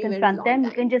took want a to like very very confront long them, you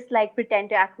can time. just like pretend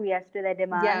to acquiesce to their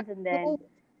Yeah. demands, and then So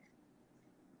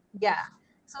yeah,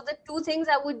 so the two things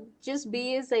I would just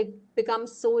be is like become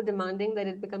so demanding that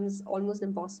it becomes almost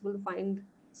impossible to find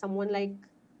someone like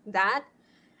that.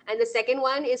 And the second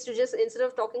one is to just, instead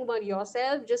of talking about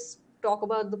yourself, just talk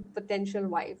about the potential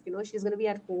wife. She's going to be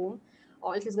at home.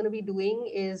 All she's going to be doing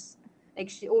is like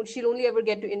she'll only ever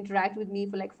get to interact with me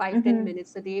for like 5-10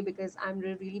 minutes a day, because I'm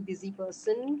a really busy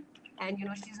person. And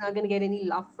she's not going to get any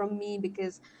love from me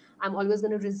because I'm always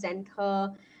going to resent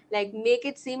her. Like, make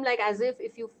it seem like as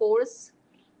if you force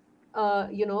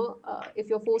if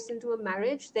you're forced into a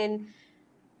marriage, then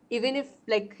even if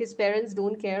like his parents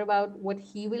don't care about what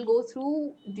he will go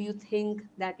through, do you think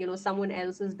that someone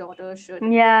else's daughter should,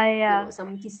 yeah, yeah,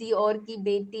 some kisi aur ki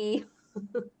beti,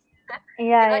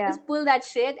 yeah, yeah. just pull that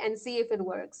shit and see if it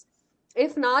works.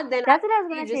 If not, then I That's what I was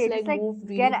would gonna say just say. like Just like move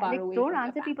really far like away don't from your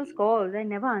answer people's family. calls. I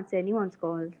never answer anyone's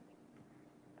calls.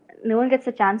 No one gets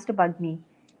a chance to bug me.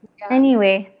 Yeah.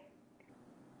 Anyway,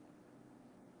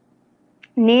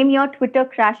 name your Twitter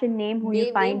crush and name who you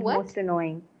Name find what? most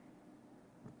annoying.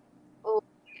 Oh,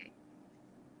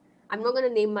 I'm not gonna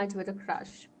name my Twitter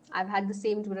crush. I've had the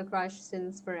same Twitter crush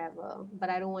since forever, but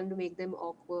I don't want to make them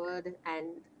awkward. And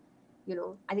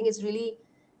I think it's really,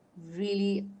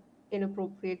 really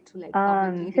inappropriate to like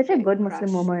publicly Such a declare your good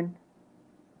Muslim crush. woman.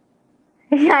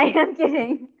 Yeah, I'm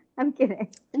kidding. I'm kidding.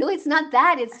 No, it's not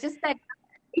that. It's just that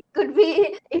it could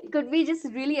be just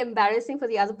really embarrassing for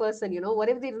the other person. What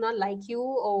if they do not like you,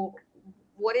 or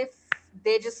what if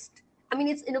they just, I mean,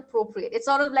 it's inappropriate. It's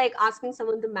sort of like asking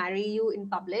someone to marry you in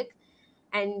public,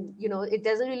 and it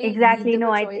doesn't really leave Exactly. them No,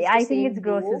 a I choice to I think say it's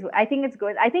gross no. as well. I think it's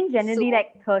gross. I think So generally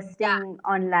like yeah, thirsting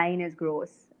online is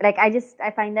gross. Like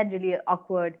I find that really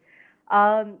awkward.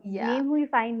 yeah. Name who you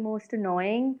find most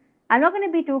annoying. I'm not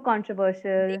gonna be too They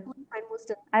controversial. would find most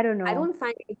of, I don't I know. don't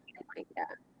find anything annoying. Yeah.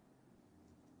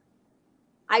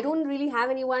 I don't really have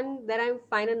anyone that I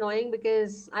find annoying,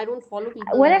 because I don't follow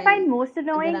people What that I find most that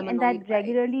annoying I'm and annoyed that by.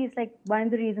 regularly is like one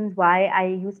of the reasons why I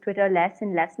use Twitter less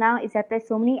and less now is that there's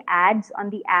so many ads on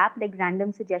the app, like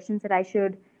random suggestions that I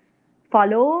should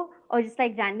follow or just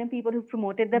like random people who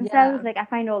promoted Yeah. themselves. Like I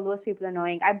find all those people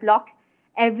annoying. I block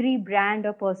every brand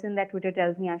or person that Twitter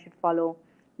tells me I should follow.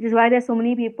 Which is why there's so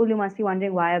many people who must be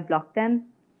wondering why I blocked them.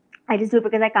 I just do it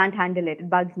because I can't handle it. It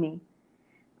bugs me.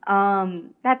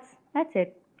 That's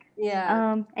it.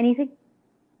 Yeah. Anything?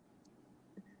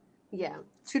 Yeah.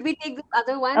 Should we take this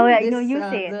other one? Oh yeah, This no, you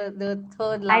say it. the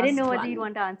third I didn't last know whether you'd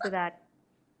one. want to answer that.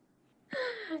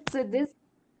 So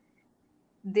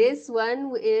this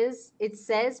one is, it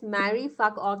says marry,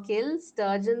 fuck or kill,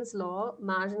 Sturgeon's Law,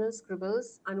 Marginal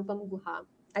Scribbles, Anupam Guha.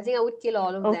 I think I would kill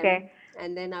all of them Okay.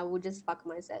 and then I would just fuck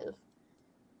myself.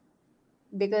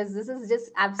 Because this is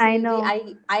just I absolutely, know.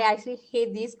 I actually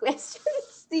hate these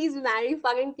questions. These marry,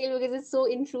 fuck and kill, because it's so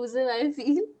intrusive, I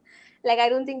feel. Like I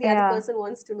don't think the other Yeah. person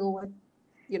wants to know what,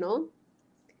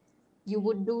 you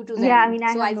would do to Yeah, I them. mean,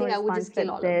 I So have I no think I would response just kill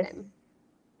to all of this. them.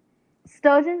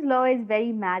 Sturgeon's Law is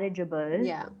very marriageable.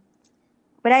 Yeah.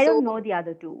 But I So don't know the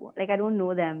other two. Like I don't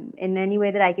know them in any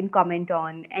way that I can comment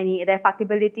on their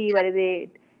fuckability, whether they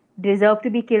deserve to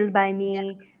be killed by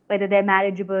me, whether they're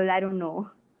marriageable. I don't know.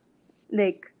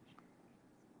 Like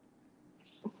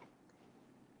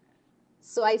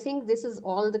So I think this is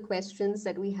all the questions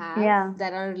that we have Yeah.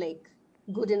 that are like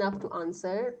good enough to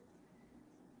answer.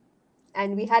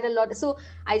 And we had a lot. So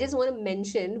I just want to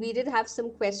mention, we did have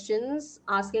some questions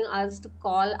asking us to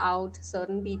call out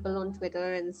certain people on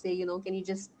Twitter and say, can you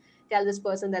just tell this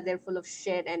person that they're full of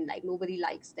shit and like nobody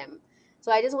likes them.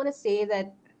 So I just want to say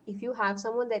that if you have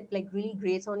someone that like really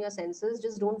grates on your senses,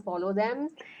 just don't follow them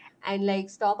and like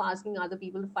stop asking other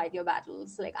people to fight your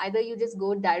battles. Like either you just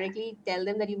go directly tell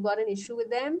them that you've got an issue with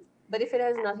them, but if it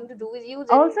has nothing to do with you,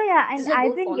 then Also, yeah, and just like I've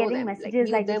don't been follow getting them. Like messages mute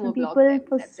like this them from or block people them.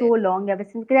 for That's so it. long ever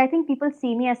since, because I think people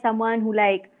see me as someone who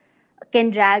like can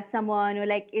drag someone or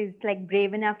like is like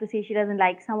brave enough to say she doesn't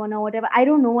like someone or whatever. I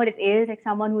don't know what it is, like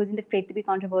someone who isn't afraid to be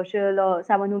controversial or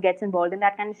someone who gets involved in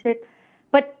that kind of shit.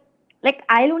 But like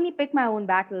I'll only pick my own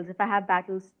battles if I have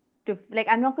battles to like.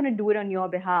 I'm not going to do it on your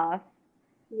behalf.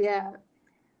 Yeah.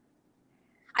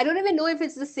 I don't even know if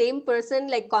it's the same person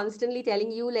like constantly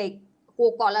telling you like,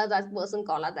 oh, call out that person,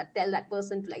 call out that, tell that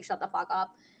person to like shut the fuck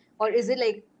up. Or is it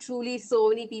like truly so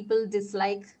many people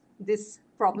dislike this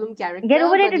problem character? Get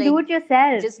over it but and like do it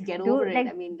yourself. just get Do over it. like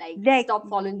I mean, like like stop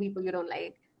following people you don't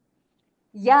like.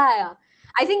 Yeah.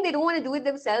 I think they don't want to do it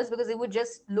themselves because it would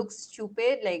just look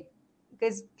stupid. Like,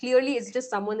 because clearly it's just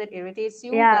someone that irritates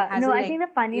you, but yeah, hasn't no, I like think the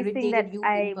funniest thing irritated that you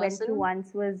I in went through person.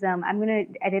 once was I'm gonna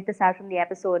edit this out from the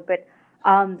episode, but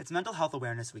It's Mental Health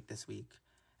Awareness Week this week,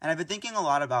 and I've been thinking a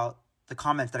lot about the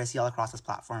comments that I see all across this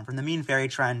platform, from the mean fairy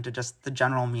trend to just the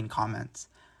general mean comments,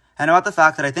 and about the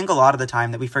fact that I think a lot of the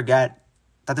time that we forget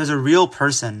that there's a real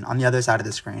person on the other side of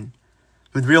the screen,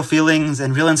 with real feelings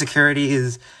and real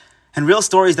insecurities and real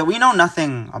stories that we know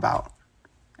nothing about.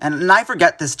 And I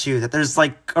forget this too, that there's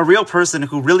like a real person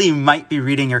who really might be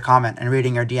reading your comment and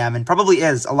reading your DM, and probably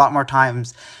is a lot more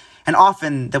times and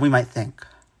often than we might think.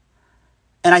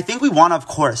 And I think we want to, of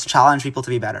course, challenge people to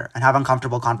be better and have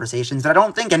uncomfortable conversations, but I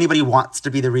don't think anybody wants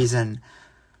to be the reason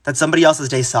that somebody else's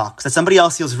day sucks, that somebody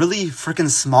else feels really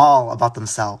freaking small about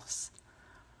themselves,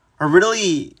 or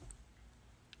really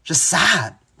just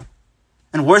sad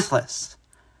and worthless.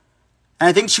 And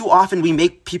I think too often we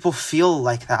make people feel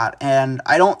like that, and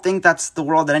I don't think that's the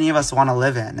world that any of us want to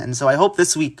live in. And so I hope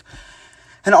this week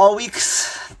and all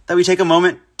weeks that we take a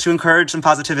moment to encourage some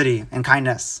positivity and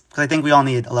kindness, because I think we all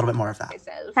need a little bit more of that.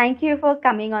 Myself. thank you for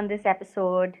coming on this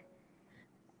episode.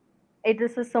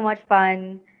 This was so much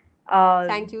fun.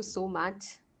 Thank you so much.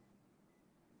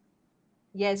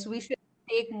 Yes, we should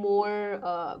take more.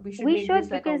 We should We make should,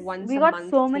 this like a because once we a got month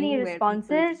so many thing where people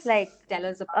responses. just Like tell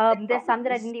us about their there's some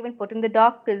that I problems. didn't even put in the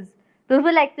doc because those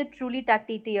were like the truly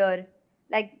tutty tier.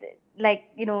 Like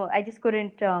I just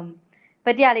couldn't.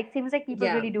 But yeah, like seems like people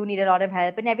Yeah. really do need a lot of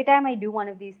help. And every time I do one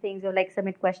of these things or like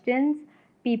submit questions,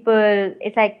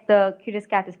 it's like the curious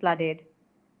cat is flooded.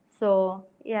 So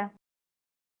yeah.